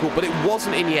more difficult, but it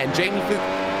wasn't in the end. Jamie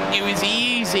Fluke, it was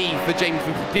easy for Jamie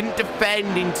Fluke. He didn't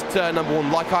defend into turn number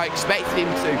 1 like I expected him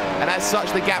to, and as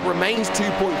such the gap remains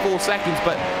 2.4 seconds,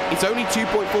 but it's only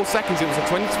 2.4 seconds. It was a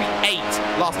 23.8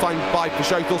 last time by for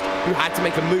Shothos, who had to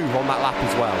make a move on that lap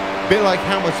as well. A bit like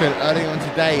Hamilton early on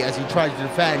today as he tried to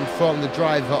defend from the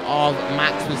driver of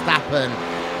Max Verstappen.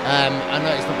 I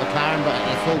know it's not McLaren, but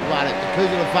I thought about it because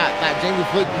of the fact that Jamie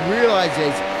Fluke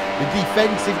realises the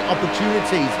defensive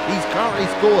opportunities he's currently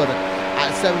scored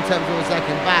at 7 tenths of a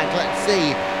second back. Let's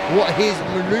see what his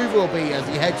manoeuvre will be as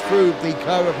he heads through the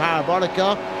curve of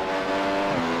Parabolica.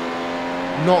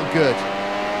 Not good.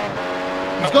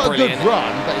 He's got a good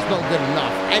run, but it's not good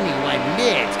enough anywhere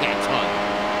near to get time.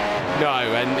 No,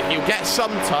 and he'll get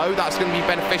some toe. That's going to be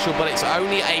beneficial, but it's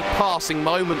only a passing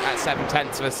moment at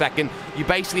 0.7 of a second. You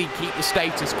basically keep the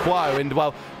status quo, and,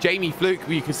 well, Jamie Fluke,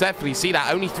 you can definitely see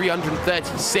that, only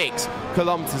 336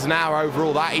 kilometers an hour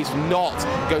overall. That is not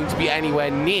going to be anywhere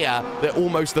near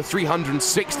almost the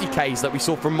 360 Ks that we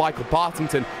saw from Michael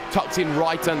Partington, tucked in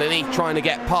right underneath, trying to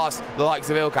get past the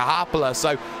likes of Ilkka Haapala.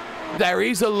 So there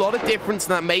is a lot of difference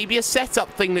in that. Maybe a setup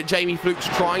thing that Jamie Fluke's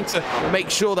trying to make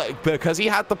sure that because he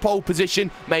had the pole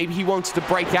position, maybe he wanted to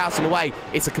break out in a way.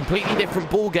 It's a completely different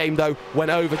ball game, though, when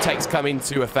overtakes come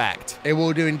into effect. It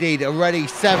will do indeed. Already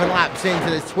 7 laps into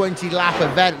this 20-lap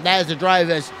event. There's the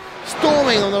drivers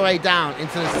storming on the way down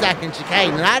into the second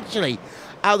chicane. And actually,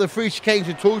 out of the 3 chicanes,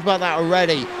 we talked about that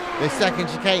already. The second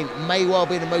chicane may well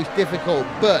be the most difficult,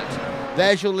 but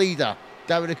there's your leader,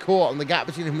 David Court, on the gap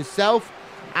between himself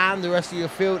and the rest of your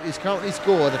field is currently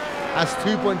scored as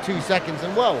 2.2 seconds.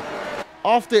 And, well,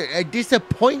 after a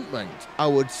disappointment, I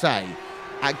would say,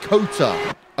 at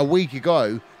Kota a week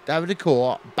ago, David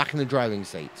Court back in the driving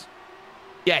seat.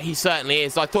 Yeah, he certainly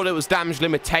is. I thought it was damage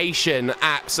limitation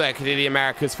at Circuit of the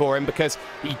Americas for him because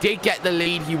he did get the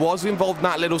lead. He was involved in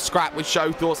that little scrap with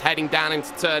Showthorse heading down into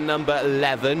turn number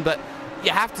 11, but you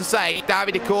have to say,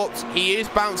 David Court, he is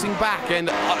bouncing back, and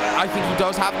I think he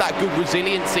does have that good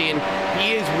resiliency, and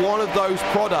he is one of those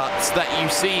products that you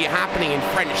see happening in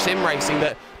French sim racing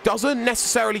that doesn't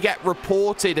necessarily get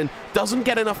reported and doesn't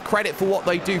get enough credit for what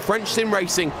they do. French sim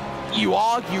racing, you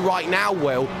argue right now,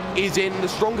 Will, is in the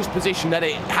strongest position that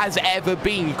it has ever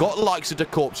been. You've got the likes of De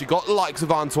Corps, you've got the likes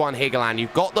of Antoine Higeland,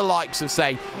 you've got the likes of,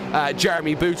 say,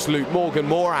 Jeremy Bouteloup, Morgan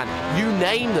Moran. You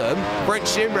name them, French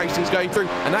sim racing is going through.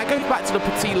 And that goes back to the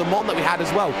Petit Le Mans that we had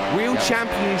as well. Real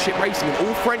championship racing, and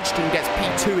all French team gets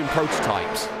P2 in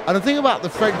prototypes. And the thing about the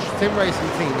French sim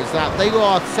racing team is that they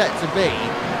are set to be,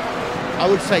 I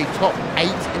would say, top 8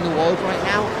 in the world right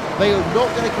now. They are not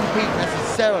going to compete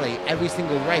necessarily every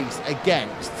single race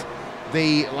against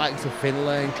the likes of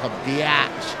Finland, Club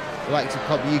Diach, the likes of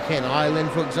Club UK and Ireland,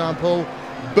 for example.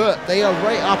 But they are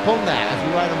right up on there as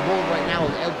we ride on board right now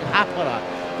with Ilkka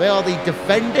Haapala. They are the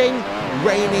defending,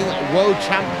 reigning world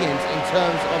champions in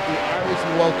terms of the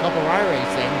iRacing World Cup of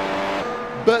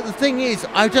iRacing. But the thing is,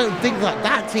 I don't think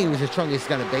that team is as strong as it's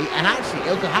going to be. And actually,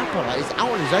 Ilkka Haapala is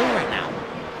out on his own right now.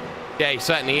 Yeah, he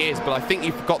certainly is, but I think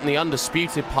you've forgotten the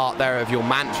undisputed part there of your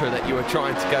mantra that you were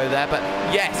trying to go there. But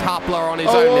yes, Haapala on his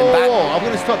own in that. I'm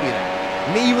going to stop you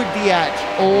there. Neither Diach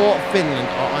or Finland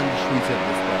are undisputed at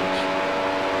this stage.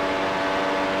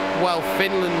 Well,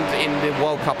 Finland in the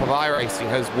World Cup of iRacing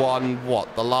has won,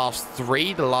 what, the last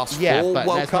 3, the last 4 World Cups? Yeah,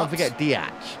 but let's not forget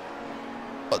Diach.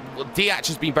 Diach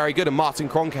has been very good, and Martin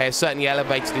Kroenke has certainly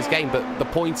elevated his game, but the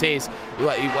point is,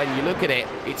 when you look at it,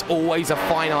 it's always a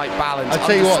finite balance. I'll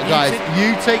tell you what, guys,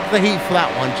 you take the heat for that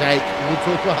one, Jake. We'll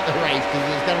talk about the race, because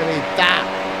it's going to be that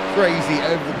crazy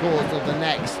over the course of the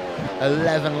next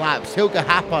 11 laps. Ilkka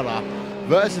Haapala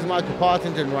versus Michael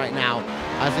Partington right now,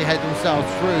 as they head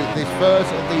themselves through this first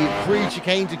of the 3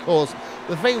 chicanes, of course,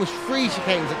 the famous 3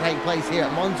 chicanes that take place here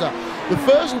at Monza. The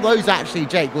first of those, actually,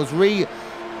 Jake, was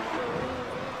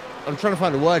I'm trying to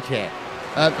find a word here.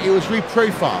 It was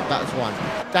reprofiled, that's one,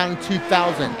 down in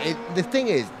 2000. The thing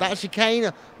is, that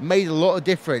chicane made a lot of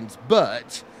difference,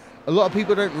 but a lot of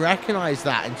people don't recognise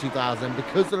that in 2000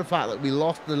 because of the fact that we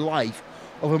lost the life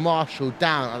of a marshal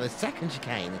down on the second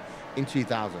chicane in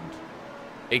 2000.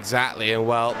 Exactly, and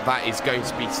well, that is going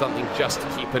to be something just to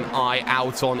keep an eye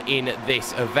out on in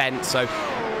this event. So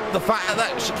the fact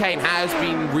that chicane has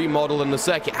been remodeled and the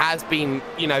circuit has been,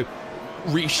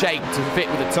 reshaped to fit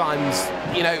with the times,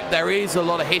 there is a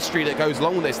lot of history that goes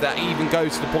along with this, that even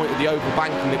goes to the point of the oval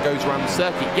banking that goes around the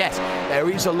circuit. Yes, there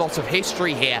is a lot of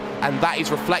history here, and that is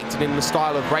reflected in the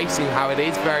style of racing, how it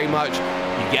is very much,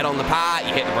 you get on the power,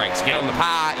 you hit the brakes, get on the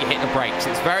power, you hit the brakes.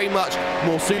 It's very much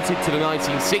more suited to the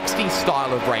 1960s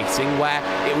style of racing, where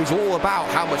it was all about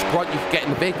how much grunt you could get in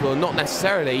the vehicle and not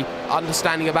necessarily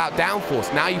understanding about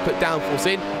downforce. Now you put downforce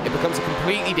in, it becomes a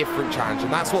completely different challenge,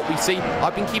 and that's what we see.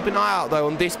 I've been keeping an eye out, though,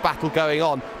 on this battle going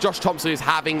on. Josh Thompson is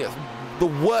having the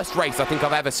worst race I think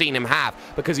I've ever seen him have,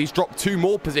 because he's dropped 2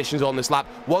 more positions on this lap,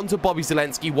 one to Bobby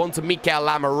Zelensky, one to Mikael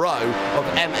Lamoureux of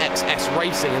MXS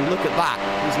Racing, and look at that,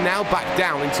 he's now back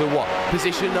down into what,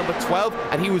 position number 12,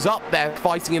 and he was up there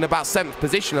fighting in about 7th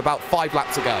position about 5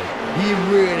 laps ago. He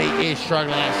really is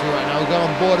struggling actually right now. We'll go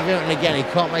on board of him, and again he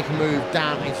can't make a move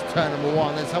down into turn number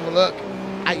 1. Let's have a look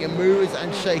at your movers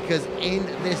and shakers in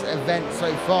this event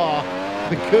so far,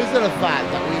 because of the fact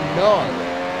that we know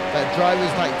that drivers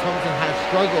like Thompson have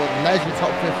struggled. And there's your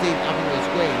top 15 up on the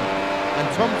screen. And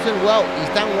Thompson, well,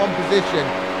 he's down 1 position.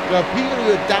 There are people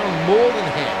who are down more than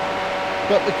him.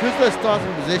 But because they're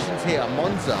starting positions here at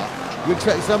Monza, you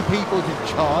expect some people to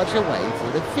charge away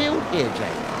through the field here,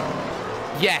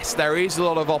 Jake. Yes, there is a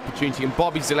lot of opportunity, and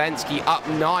Bobby Zelensky up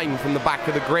 9 from the back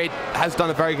of the grid has done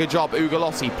a very good job.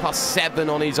 Ugolossi +7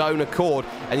 on his own accord,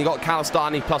 and you got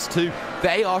Calistani +2.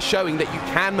 They are showing that you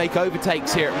can make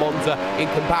overtakes here at Monza in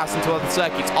comparison to other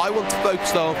circuits. I want to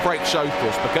focus though on Frank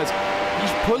Schothorst because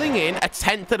he's pulling in a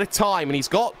 10th at a time, and he's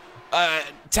got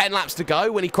 10 laps to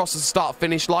go when he crosses the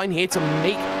start-finish line here to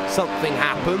make something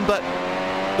happen. But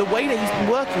the way that he's been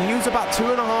working, he was about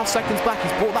 2.5 seconds back.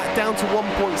 He's brought that down to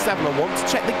 1.7. I want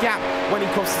to check the gap when he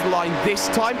crosses the line this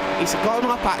time. It's gone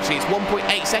up actually, it's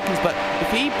 1.8 seconds, but if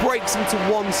he breaks into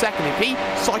 1 second, if he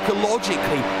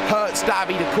psychologically hurts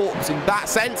Davide De Corps in that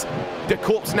sense, De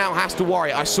Corps now has to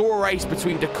worry. I saw a race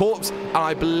between De Corps and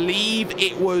I believe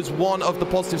it was one of the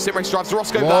positive sim race drivers.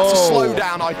 Roscoe, that's a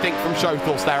slowdown, I think, from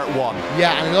Schothorst there at 1.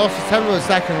 Yeah, and he lost a 10th of a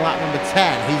second on lap number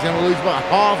 10. He's going to lose about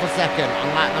half a second on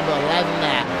lap number 11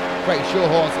 there. Great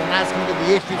Schothorst, and that's going to be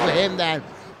the issue for him then,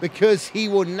 because he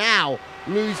will now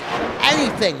lose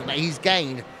anything that he's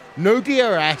gained. No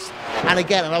DRS, and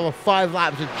again, another 5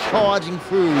 laps of charging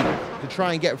through to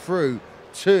try and get through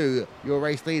to your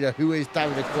race leader, who is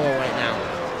Davide De Corps right now.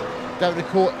 Davide De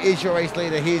Corps is your race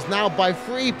leader. He is now by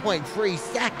 3.3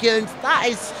 seconds. That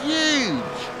is huge.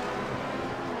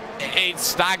 It's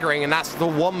staggering, and that's the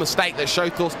one mistake that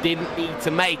Schothorst didn't need to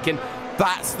make. And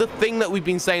that's the thing that we've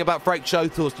been saying about Frank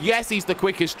Schothorst. Yes, he's the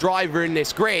quickest driver in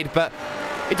this grid, but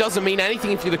it doesn't mean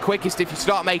anything if you're the quickest if you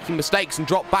start making mistakes and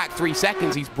drop back 3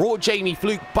 seconds. He's brought Jamie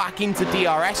Fluke back into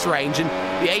DRS range, and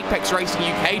the Apex Racing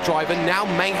UK driver now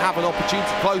may have an opportunity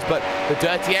to close, but the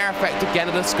dirty air effect again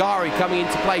at Ascari coming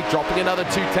into play, dropping another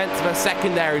 0.2 of a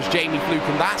second there is Jamie Fluke,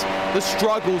 and that's the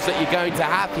struggles that you're going to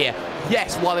have here.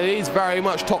 Yes, while it is very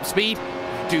much top speed,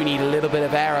 do need a little bit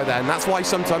of aero there, and that's why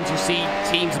sometimes you see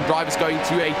teams and drivers going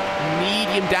to a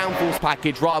medium downforce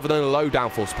package rather than a low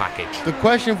downforce package. The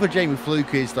question for Jamie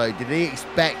Fluke is though, did he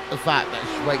expect the fact that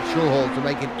Frank Schothorst to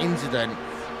make an incident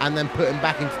and then put him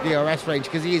back into DRS range,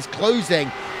 because he is closing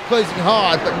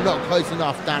hard but not close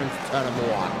enough down into turn number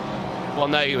 1. Well,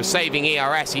 no, he was saving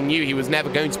ERS. He knew he was never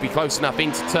going to be close enough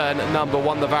into turn number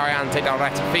 1, the Variante del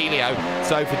Rettifilio.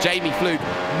 So for Jamie Fluke,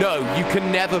 no, you can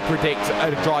never predict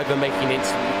a driver making an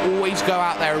incident. You always go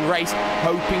out there and race,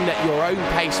 hoping that your own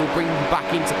pace will bring you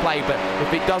back into play. But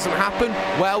if it doesn't happen,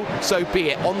 well, so be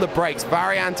it. On the brakes,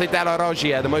 Variante della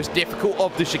Roggia, the most difficult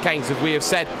of the chicanes, as we have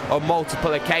said on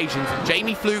multiple occasions.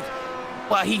 Jamie Fluke,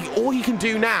 well, all he can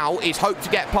do now is hope to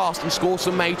get past and score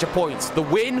some major points. The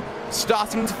win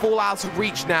starting to fall out of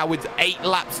reach now with 8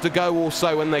 laps to go or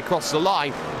so when they cross the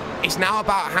line. It's now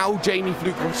about how Jamie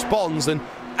Fluke responds, and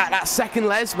at that second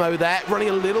Lesmo there, running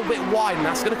a little bit wide, and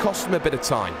that's going to cost him a bit of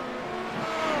time.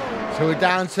 So we're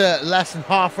down to less than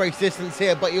half race distance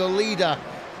here, but your leader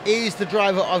is the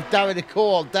driver of Davide De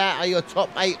Corps. There are your top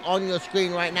 8 on your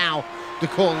screen right now. De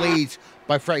Corps leads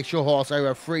by Frank Schothorst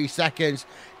over 3 seconds.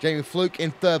 Jamie Fluke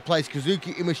in 3rd place,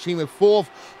 Kazuki Imashima 4th,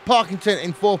 Parkington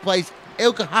in 4th place,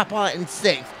 Ilka Hapala in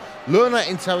 6th, Lerner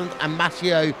in 7th, and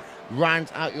Matteo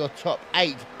rounds out your top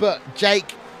 8. But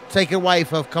Jake, take it away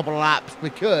for a couple of laps,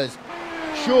 because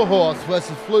Schothorst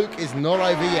versus Fluke is not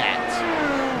over yet.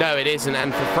 No, it isn't,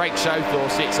 and for Frank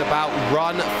Schothorst, it's about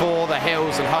run for the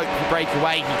hills and hope you break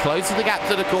away. He closes the gap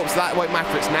to the Corps, so that won't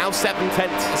matter. It's now 7/10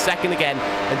 a second again,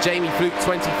 and Jamie Fluke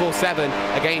 24.7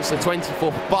 against the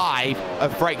 24.5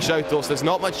 of Frank Schothorst. There's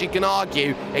not much you can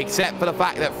argue, except for the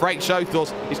fact that Frank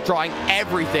Schothorst is trying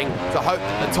everything to hope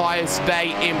that the tyres stay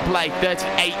in play.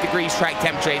 38 degrees track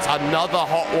temperature. It's another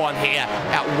hot one here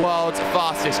at World's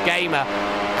Fastest Gamer,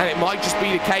 and it might just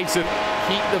be the case of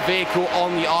keep the vehicle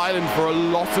on the island for a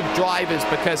lot of drivers,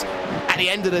 because at the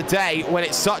end of the day, when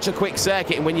it's such a quick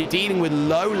circuit and when you're dealing with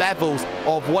low levels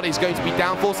of what is going to be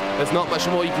downforce, there's not much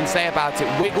more you can say about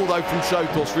it. Wiggle though from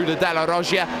Schothorst through the Della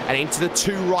Roggia and into the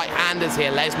 2 right-handers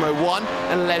here, Lesmo 1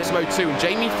 and Lesmo 2. And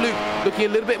Jamie Fluke looking a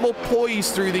little bit more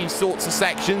poised through these sorts of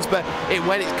sections, but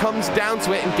when it comes down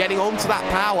to it and getting onto that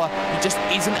power, he just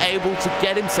isn't able to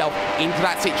get himself into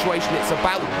that situation. It's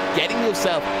about getting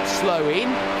yourself slow in,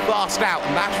 fast out,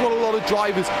 and that's what a lot of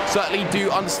drivers certainly do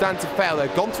understand to fail.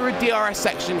 They've gone through a DRS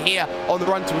section here on the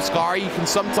run to Ascari. You can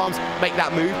sometimes make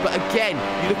that move, but again,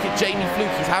 you look at Jamie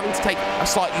Fluke, he's having to take a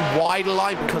slightly wider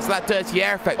line because of that dirty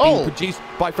air effect being produced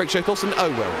by Frank Schothorst, and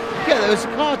yeah, there was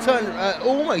a car turn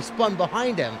almost spun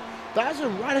behind him. That's a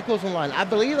radical line. I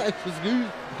believe that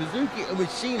Kazuki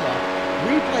Imashima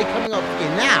replay coming up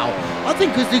here now. I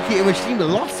think Kazuki Imashima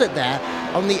lost it there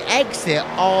on the exit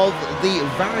of the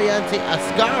Variante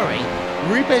Ascari.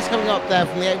 Replay's coming up there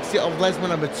from the exit of Lesmo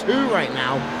number 2 right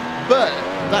now. but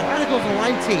that Radicals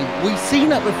Online team, we've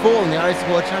seen that before in the iRacing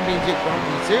World Championship Grand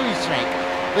Prix Series track.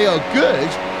 They are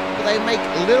good, but they make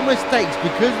little mistakes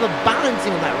because of the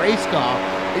balancing of that race car.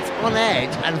 It's on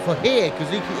edge, and for here,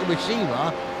 Kazuki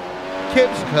Umeshima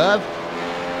clips a curve,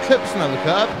 clips another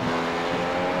curve,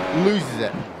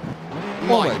 loses it.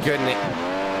 My goodness.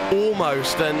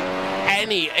 Almost, and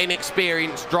any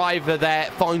inexperienced driver there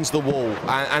finds the wall,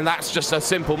 and that's just a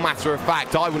simple matter of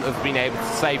fact. I wouldn't have been able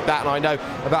to save that, and I know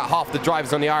about half the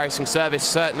drivers on the iRacing service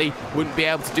certainly wouldn't be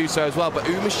able to do so as well. But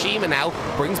Umeshima now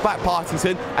brings back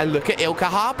Partington, and look at Ilkka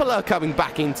Harpala coming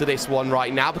back into this one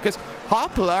right now, because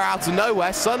Harpala out of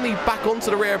nowhere suddenly back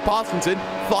onto the rear of Partington,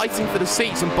 fighting for the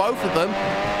seats, and both of them,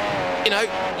 you know,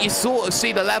 you sort of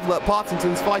see the level that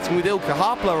Partington's fighting with Ilkka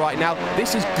Harpala right now.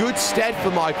 This is good stead for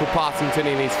Michael Partington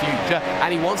in his future, and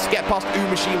he wants to get past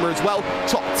Umeshima as well.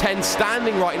 Top 10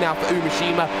 standing right now for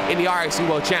Umeshima in the iRacing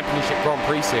World Championship Grand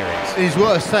Prix Series. It is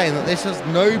worth saying that this has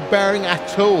no bearing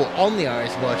at all on the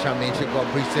iRacing World Championship Grand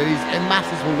Prix Series. It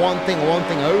matters for one thing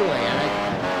only,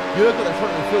 and you look at the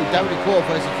front of the field, David Cour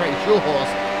versus Freddie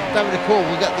Shawhorse. David Cour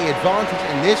will get the advantage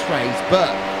in this race, but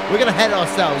we're going to head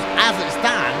ourselves, as it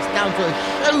stands, down to a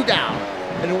showdown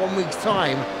in 1 week's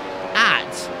time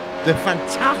at the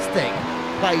fantastic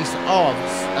place of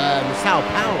Sao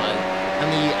Paulo and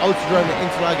the Autodromo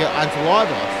Interlagos.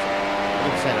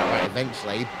 I'll say that right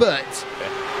eventually, but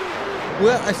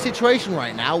we're at a situation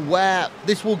right now where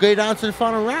this will go down to the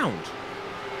final round.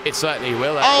 It certainly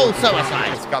will. Oh, so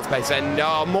aside.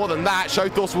 And more than that,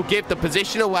 Showthorst will give the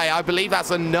position away. I believe that's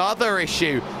another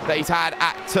issue that he's had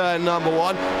at turn number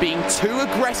 1, being too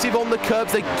aggressive on the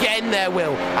curbs again there,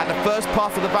 Will. At the first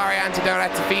part of the Variante del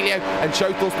Rettifilio, and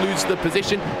Showthorst loses the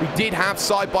position. We did have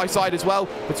side-by-side as well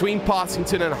between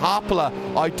Partington and Harpala.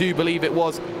 I do believe it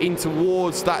was in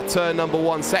towards that turn number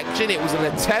 1 section. It was an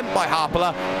attempt by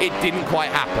Harpala. It didn't quite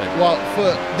happen. Well,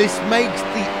 this makes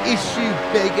the issue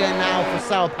bigger now for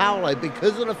Sao Paulo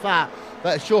because of the fact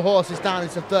that Shawhorse is down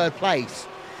into 3rd place.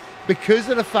 Because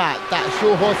of the fact that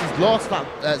Shawhorse has lost that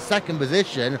 2nd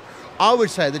position, I would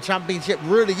say the championship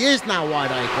really is now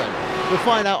wide open. We'll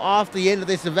find out after the end of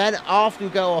this event, after we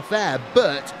go off air,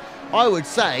 but I would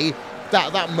say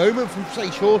that that moment from, say,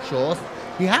 Shawhorse,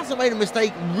 he hasn't made a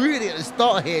mistake really at the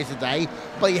start here today,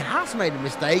 but he has made a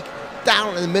mistake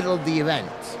down in the middle of the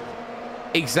event.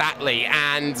 Exactly,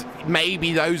 and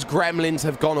maybe those gremlins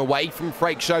have gone away from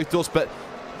Freek Showthorst, but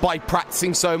by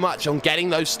practicing so much on getting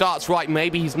those starts right,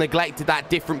 maybe he's neglected that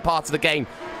different part of the game.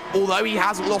 Although he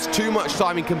hasn't lost too much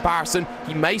time in comparison,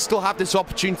 he may still have this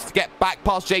opportunity to get back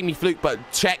past Jamie Fluke, but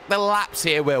check the laps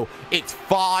here, Will. It's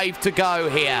 5 to go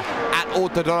here at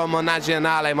Autodromo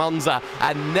Nazionale Monza,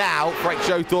 and now Freek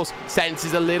Showthorst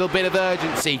senses a little bit of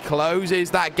urgency,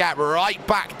 closes that gap right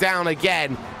back down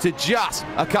again to just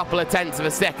a couple of tenths of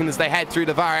a second as they head through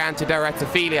the Variante del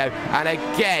Rettifilio, and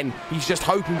again, he's just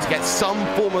hoping to get some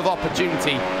form of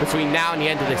opportunity between now and the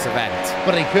end of this event.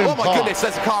 But he couldn't. Oh my goodness,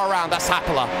 there's a car around, that's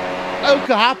Harpala.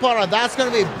 Ilkka Harpala, that's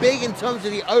going to be big in terms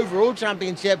of the overall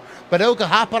championship, but Ilkka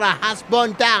Harpala has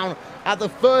spun down at the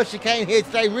first chicane here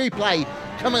today. Replay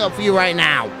coming up for you right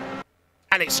now.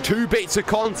 And it's 2 bits of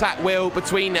contact, Will,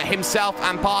 between himself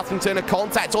and Partington. A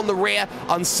contact on the rear,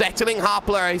 unsettling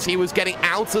Harpala as he was getting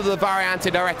out of the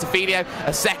Variante del Rettifilio.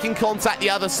 A second contact the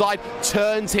other side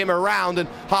turns him around, and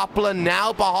Harpala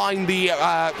now behind the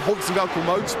Volkswagen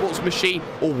Motorsports machine,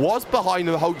 or was behind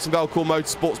the Volkswagen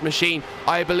Motorsports machine,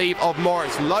 I believe, of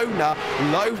Moritz Lohner.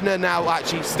 Lohner now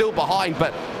actually still behind,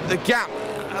 but the gap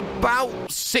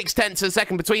about 6 tenths of a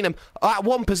second between them. That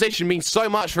one position means so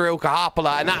much for Ilkka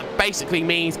Harpala, and that basically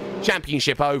means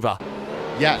championship over.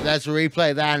 Yeah, there's a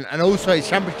replay then, and also it's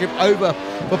championship over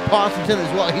for Partington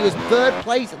as well. He was 3rd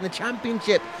place in the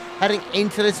championship heading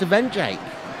into this event, Jake.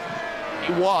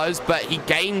 He was, but he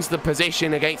gains the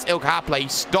position against Ilkka Harpala. He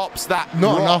stops that.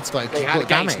 Not enough though.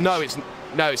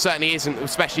 No, it certainly isn't,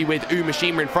 especially with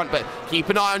Umeshima in front, but keep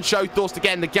an eye on Showthorst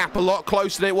again. The gap a lot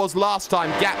closer than it was last time.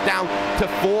 Gap down to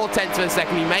 4 tenths of a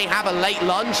second. He may have a late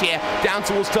lunge here down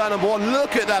towards turn number 1.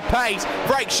 Look at the pace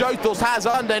Freek Showthorst has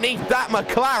underneath that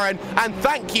McLaren, and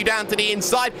thank you down to the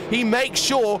inside. He makes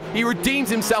sure he redeems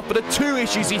himself for the 2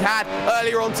 issues he had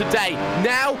earlier on today.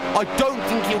 Now, I don't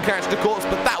think he'll catch the course,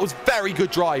 but that was very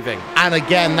good driving. And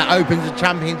again, that opens the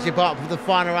championship up for the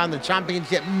final round. The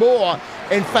championship more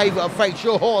in favour of Freek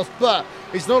Shawhorse, but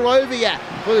it's not over yet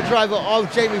for the driver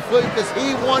of Jamie Fluke, because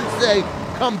he wants to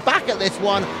come back at this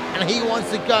one, and he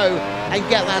wants to go and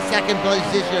get that 2nd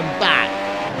position back.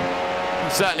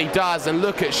 certainly does. And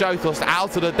look at Shotos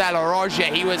out of the Della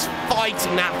Roggia. He was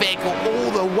fighting that vehicle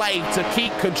all the way to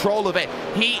keep control of it.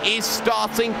 He is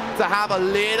starting to have a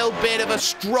little bit of a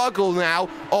struggle now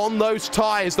on those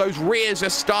tyres. Those rears are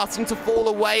starting to fall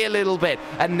away a little bit.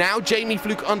 And now Jamie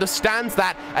Fluke understands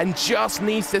that and just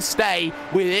needs to stay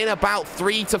within about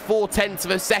 3 to 4 tenths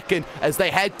of a second as they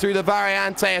head through the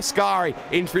Variante Ascari,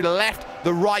 in through the left,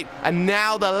 the right, and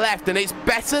now the left. And it's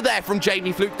better there from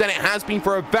Jamie Fluke than it has been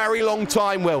for a very long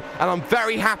time, Will. And I'm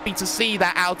very happy to see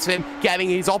that out of him getting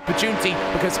his opportunity,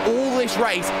 because all this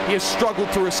race he has struggled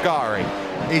through Ascari.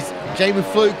 Is Jamie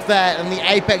Fluke there and the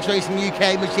Apex Racing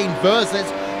UK machine versus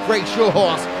Frank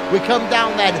Shawhorse. We come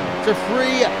down then to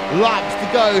 3 laps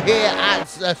to go here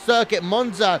at Circuit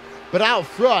Monza, but out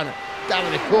front,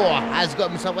 David Acor has got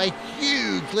himself a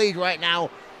huge lead right now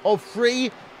of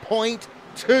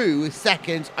 3.2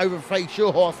 seconds over Frank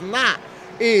Shawhorse, and that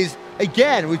is,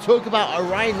 again, we talk about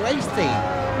Orion Race Team.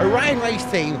 Orion Race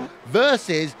Team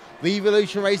versus the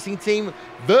Evolution Racing Team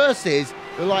versus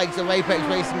the likes of Apex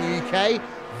Racing UK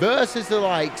versus the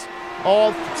likes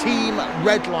of Team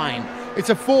Redline. It's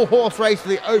a 4-horse race for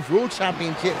the overall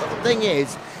championship, but the thing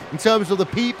is, in terms of the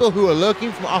people who are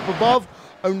looking from up above,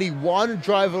 only one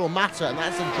driver will matter, and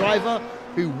that's the driver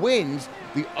who wins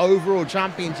the overall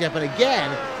championship. And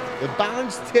again, the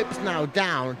balance tips now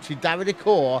down to David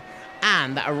Acor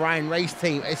and the Orion Race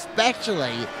Team,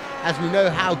 especially as we know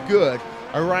how good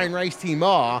Orion Race Team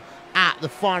are at the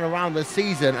final round of the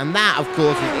season, and that, of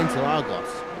course, is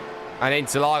Interlagos. And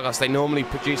Interlagos, they normally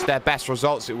produce their best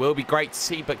results. It will be great to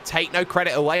see, but take no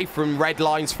credit away from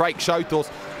Redline's Frank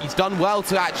Shotos. He's done well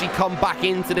to actually come back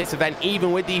into this event,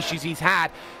 even with the issues he's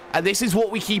had. And this is what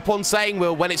we keep on saying,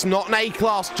 Will, when it's not an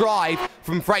A-class drive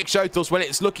from Frank Shotos, when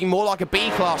it's looking more like a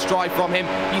B-class drive from him,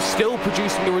 he's still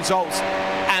producing the results.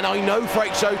 And I know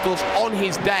Frank Shotos on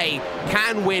his day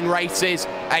can win races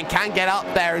and can get up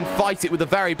there and fight it with the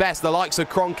very best, the likes of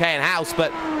Kroenke and House,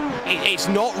 but it's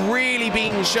not really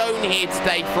being shown here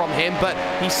today from him, but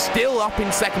he's still up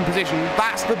in second position.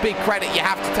 That's the big credit you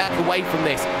have to take away from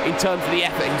this in terms of the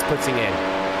effort he's putting in.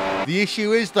 The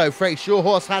issue is, though, Frank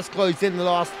Shawhorse has closed in the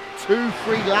last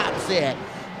 2-3 laps here,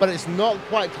 but it's not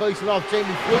quite close enough.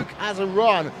 Jamie Fluke has a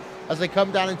run as they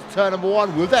come down into turn number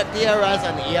 1 with that DRS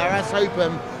and the ERS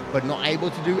open, but not able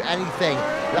to do anything.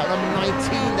 That number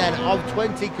 19 then of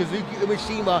 20, Kazuki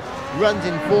Umeshima, runs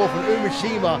in 4th, and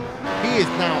Umeshima, he is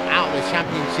now out of the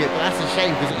championship, but that's a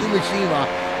shame because Umeshima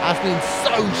has been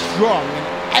so strong in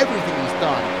everything he's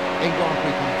done in Grand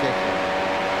Prix competition.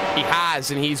 He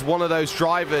has, and he's one of those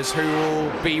drivers who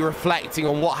will be reflecting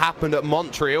on what happened at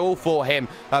Montreal for him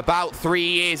about 3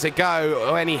 years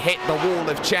ago when he hit the wall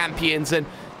of champions, and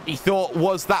he thought,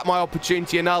 was that my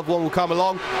opportunity? Another one will come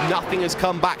along. Nothing has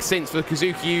come back since for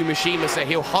Kazuki Umeshima, so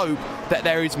he'll hope that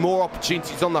there is more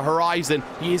opportunities on the horizon.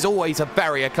 He is always a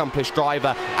very accomplished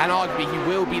driver, and arguably he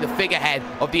will be the figurehead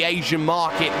of the Asian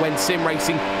market when sim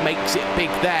racing makes it big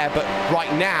there. But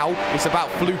right now, it's about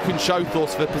Fluke and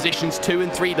Shotos for positions 2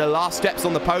 and 3, the last steps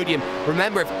on the podium.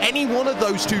 Remember, if any one of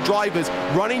those 2 drivers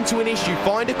run into an issue,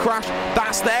 find a crash,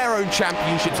 that's their own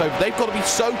championships over. They've got to be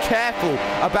so careful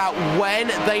about when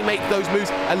they make those moves.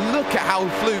 And look at how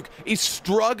Fluke is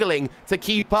struggling to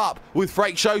keep up with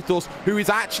Frank Shotos, who has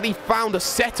actually found a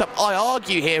setup, I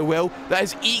argue here, Will, that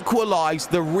has equalised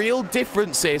the real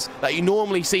differences that you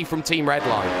normally see from Team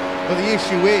Redline. But the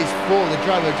issue is, for the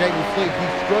driver Jamie Fluke, he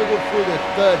struggled through the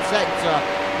 3rd sector.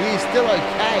 He is still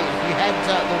okay if he heads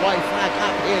up the white flag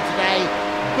up here today,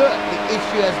 but the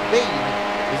issue has been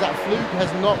is that Fluke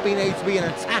has not been able to be an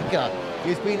attacker.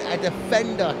 He's been a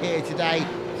defender here today.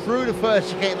 Through the first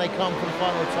chicane they come for the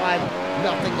final time,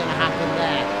 nothing going to happen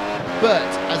there. But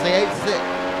as they exit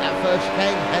that first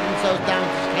chicane, head themselves down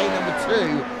to chicane number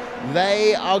 2,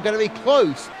 they are going to be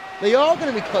close. They are going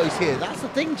to be close here. That's the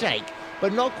thing, Jake.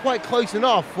 But not quite close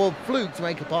enough for Fluke to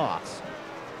make a pass.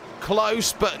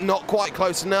 Close, but not quite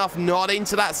close enough. Not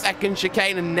into that second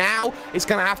chicane, and now it's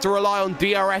going to have to rely on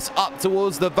DRS up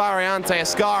towards the Variante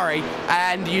Ascari,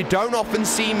 and you don't often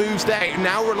see moves there. It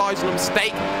now relies on a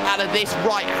mistake out of this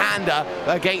right-hander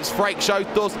against Frank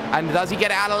Shotos, and does he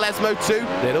get it out of Lesmo too?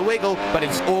 Little wiggle, but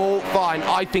it's all fine.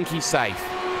 I think he's safe.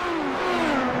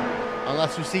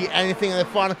 Unless we see anything in the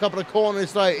final couple of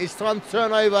corners, though, it's time to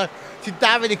turn over to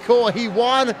David Acor. He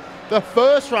won the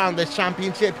first round of this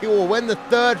championship. He will win the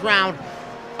 3rd round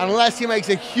unless he makes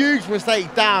a huge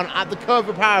mistake down at the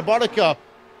Curva Parabolica.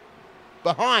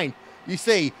 Behind, you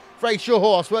see Frank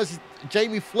Shawhorse versus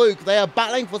Jamie Fluke. They are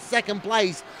battling for 2nd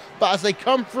place, but as they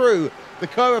come through the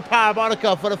Curva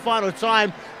Parabolica for the final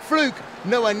time, Fluke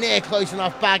nowhere near close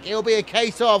enough back. It'll be a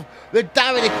case of the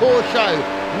David Acor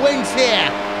show wins here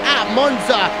at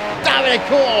Monza. David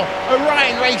Core,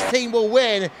 Orion Race Team will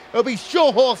win. It'll be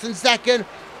Short Horse in second.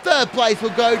 Third place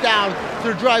will go down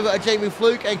to the driver of Jamie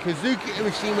Fluke and Suzuka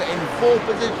International in fourth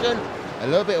position. A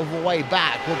little bit of a way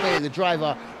back will be the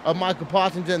driver of Michael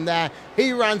Partington there.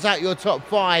 He rounds out your top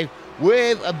 5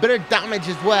 with a bit of damage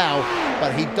as well,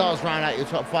 but he does round out your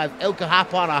top 5. Ilka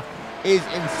Happana is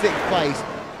in 6th place.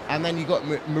 And then you've got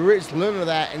Maritz Luna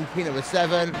there in P number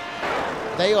 7.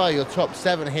 They are your top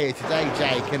 7 here today,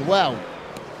 Jake. And well,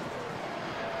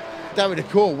 David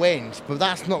Core wins, but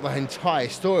that's not the entire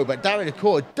story. But David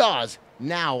Core does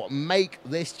now make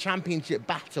this championship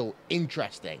battle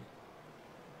interesting.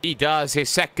 He does. His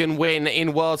second win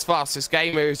in World's Fastest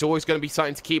Gamer is always going to be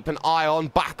something to keep an eye on.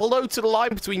 Battle though to the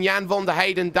line between Jan van der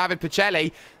Heijden and David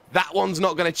Pacelli. That one's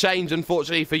not going to change,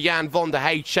 unfortunately, for Jan van der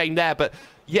Heijden. Shame there, but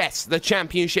yes, the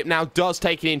championship now does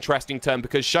take an interesting turn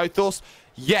because Shothorst,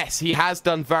 yes, he has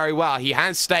done very well. He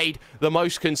has stayed the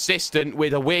most consistent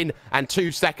with a win and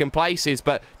 2 second places,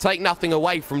 but take nothing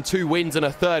away from 2 wins and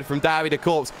a third from David de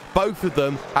Korps. Both of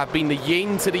them have been the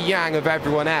yin to the yang of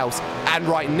everyone else, and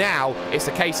right now it's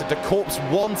a case of de Korps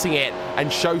wanting it and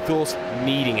Shothorst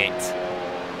needing it.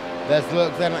 Let's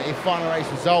look then at your final race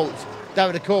results.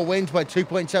 David de Core wins by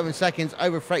 2.7 seconds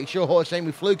over Frank Shorehorse,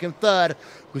 Jamie Fluke in 3rd,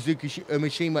 Kazuki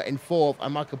Mishima in 4th,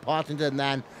 and Michael Partington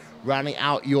then rounding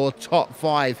out your top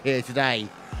 5 here today.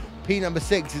 P number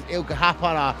 6 is Ilka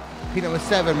Happana, P number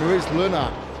 7 Maurice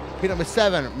Luna, P number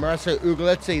 7 Marissa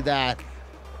Ugaletti there,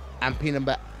 and P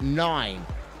number 9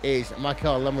 is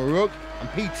Michael Lamaruk, and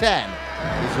P10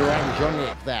 is Zoran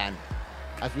Jonic then.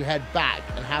 As we head back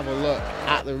and have a look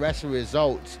at the rest of the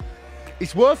results,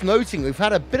 it's worth noting we've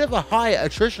had a bit of a higher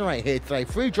attrition rate here today.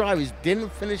 3 drivers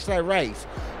didn't finish their race.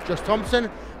 Josh Thompson,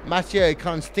 Matteo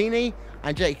Constini,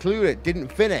 and Jake Cluett didn't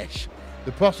finish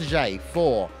the protege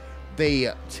for the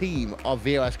team of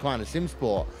VOS Kleiner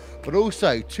Simsport. But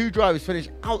also, 2 drivers finished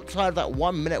outside of that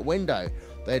 1 minute window.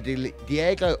 They're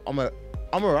Diego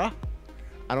Amara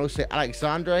and also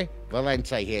Alexandre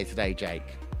Valente here today, Jake.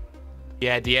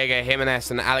 Yeah, Diego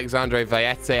Jimenez and Alexandre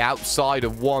Valente outside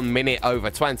of 1 minute over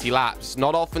 20 laps.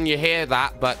 Not often you hear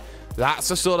that, but that's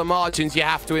the sort of margins you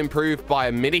have to improve by.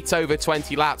 A minute over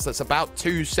 20 laps. That's about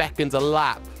 2 seconds a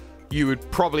lap, you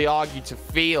would probably argue, to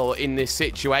feel in this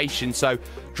situation. So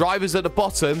drivers at the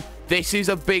bottom, this is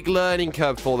a big learning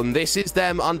curve for them. This is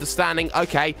them understanding,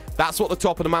 okay, that's what the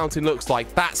top of the mountain looks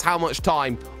like. That's how much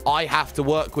time I have to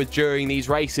work with during these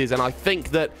races. And I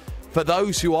think that for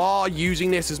those who are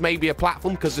using this as maybe a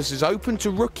platform, because this is open to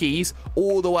rookies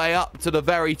all the way up to the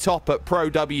very top at Pro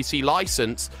WC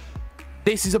license,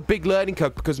 this is a big learning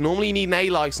curve because normally you need an A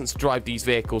license to drive these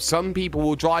vehicles. Some people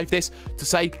will drive this to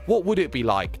say, what would it be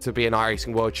like to be an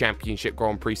iRacing World Championship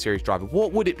Grand Prix Series driver?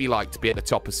 What would it be like to be at the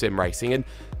top of sim racing? And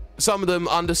some of them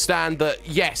understand that,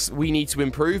 yes, we need to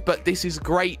improve, but this is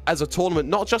great as a tournament,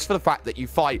 not just for the fact that you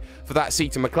fight for that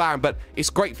seat in McLaren, but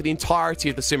it's great for the entirety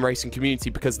of the sim racing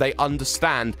community because they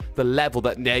understand the level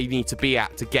that they need to be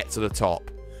at to get to the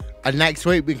top. And next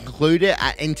week we conclude it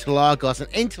at Interlagos. And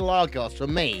Interlagos, for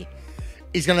me,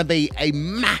 is going to be a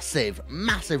massive,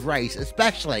 massive race,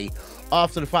 especially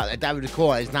after the fact that David de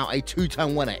Core is now a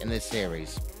 2-time winner in this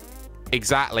series.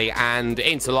 Exactly, and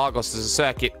Interlagos as a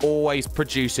circuit always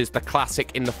produces the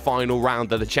classic in the final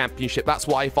round of the championship. That's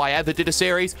why if I ever did a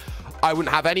series, I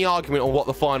wouldn't have any argument on what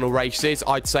the final race is.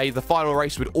 I'd say the final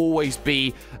race would always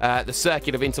be the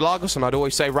circuit of Interlagos, and I'd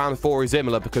always say round 4 is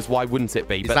Imola, because why wouldn't it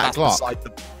be? But that's beside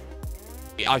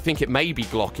I think it may be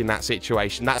Glock in that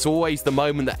situation. That's always the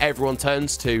moment that everyone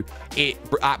turns to it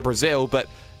at Brazil, but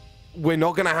we're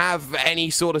not going to have any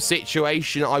sort of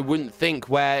situation, I wouldn't think,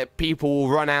 where people will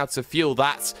run out of fuel.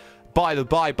 That's by the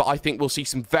by, but I think we'll see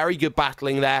some very good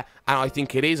battling there, and I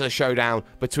think it is a showdown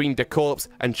between de Korps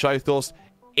and Shothorst.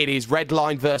 It is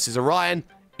Redline versus Orion.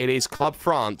 It is Club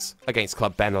France against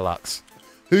Club Benelux.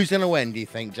 Who's going to win, do you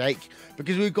think, Jake?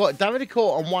 Because we've got David de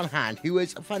Core on one hand, who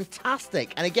is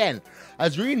fantastic, and again,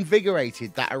 has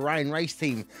reinvigorated that Orion race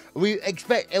team. We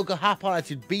expect Ilka Happana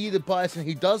to be the person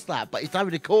who does that, but it's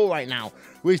David de Core right now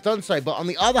who has done so. But on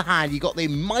the other hand, you've got the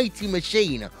mighty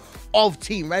machine of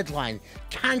Team Redline.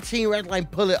 Can Team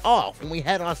Redline pull it off when we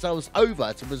head ourselves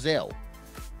over to Brazil?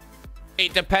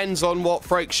 It depends on what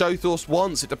Frank Shothorst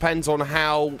wants. It depends on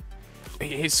how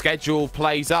his schedule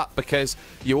plays up, because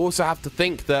you also have to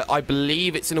think that I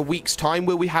believe it's in a week's time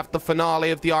where we have the finale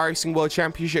of the iRacing World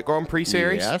Championship Grand Prix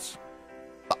Series. Yes.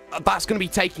 That's going to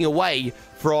be taking away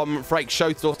from Frank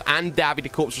Shothorst and David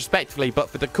de Korps respectively, but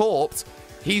for de Korps,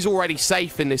 he's already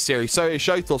safe in this series. So is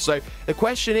Shothos. So the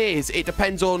question is, it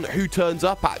depends on who turns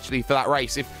up actually for that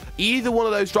race. If either one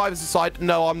of those drivers decide,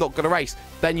 no, I'm not going to race,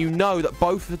 then you know that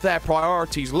both of their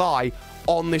priorities lie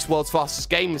on this world's fastest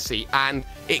gamer seat. And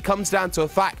it comes down to a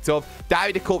fact of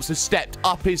Davide Corps has stepped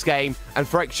up his game, and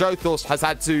Frank Shothos has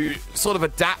had to sort of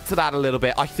adapt to that a little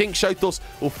bit. I think Shothos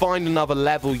will find another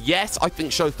level. Yes, I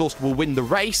think Shothos will win the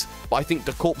race, but I think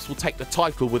the Corps will take the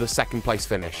title with a second place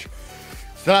finish.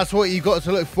 So that's what you've got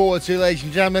to look forward to, ladies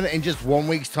and gentlemen, in just 1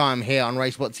 week's time here on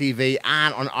RaceSpot TV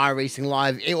and on iRacing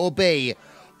Live. It will be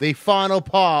the final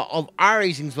part of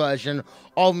iRacing's version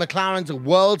of McLaren's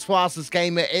World's Fastest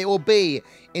Gamer. It will be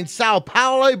in Sao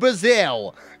Paulo,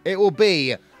 Brazil. It will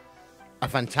be a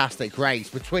fantastic race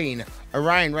between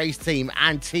Orion Race Team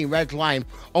and Team Redline.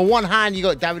 On one hand, you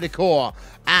got Davide Corps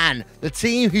and the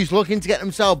team who's looking to get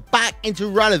themselves back into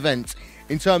relevance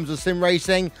in terms of sim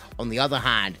racing. On the other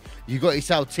hand, you got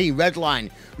yourself Team Redline,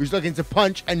 who's looking to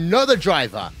punch another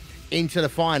driver into the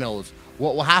finals.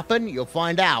 What will happen? You'll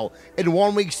find out in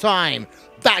 1 week's time.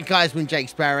 That guy's been Jake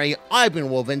Sperry, I've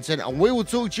been Will Vincent, and we will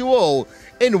talk to you all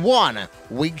in 1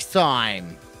 week's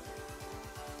time.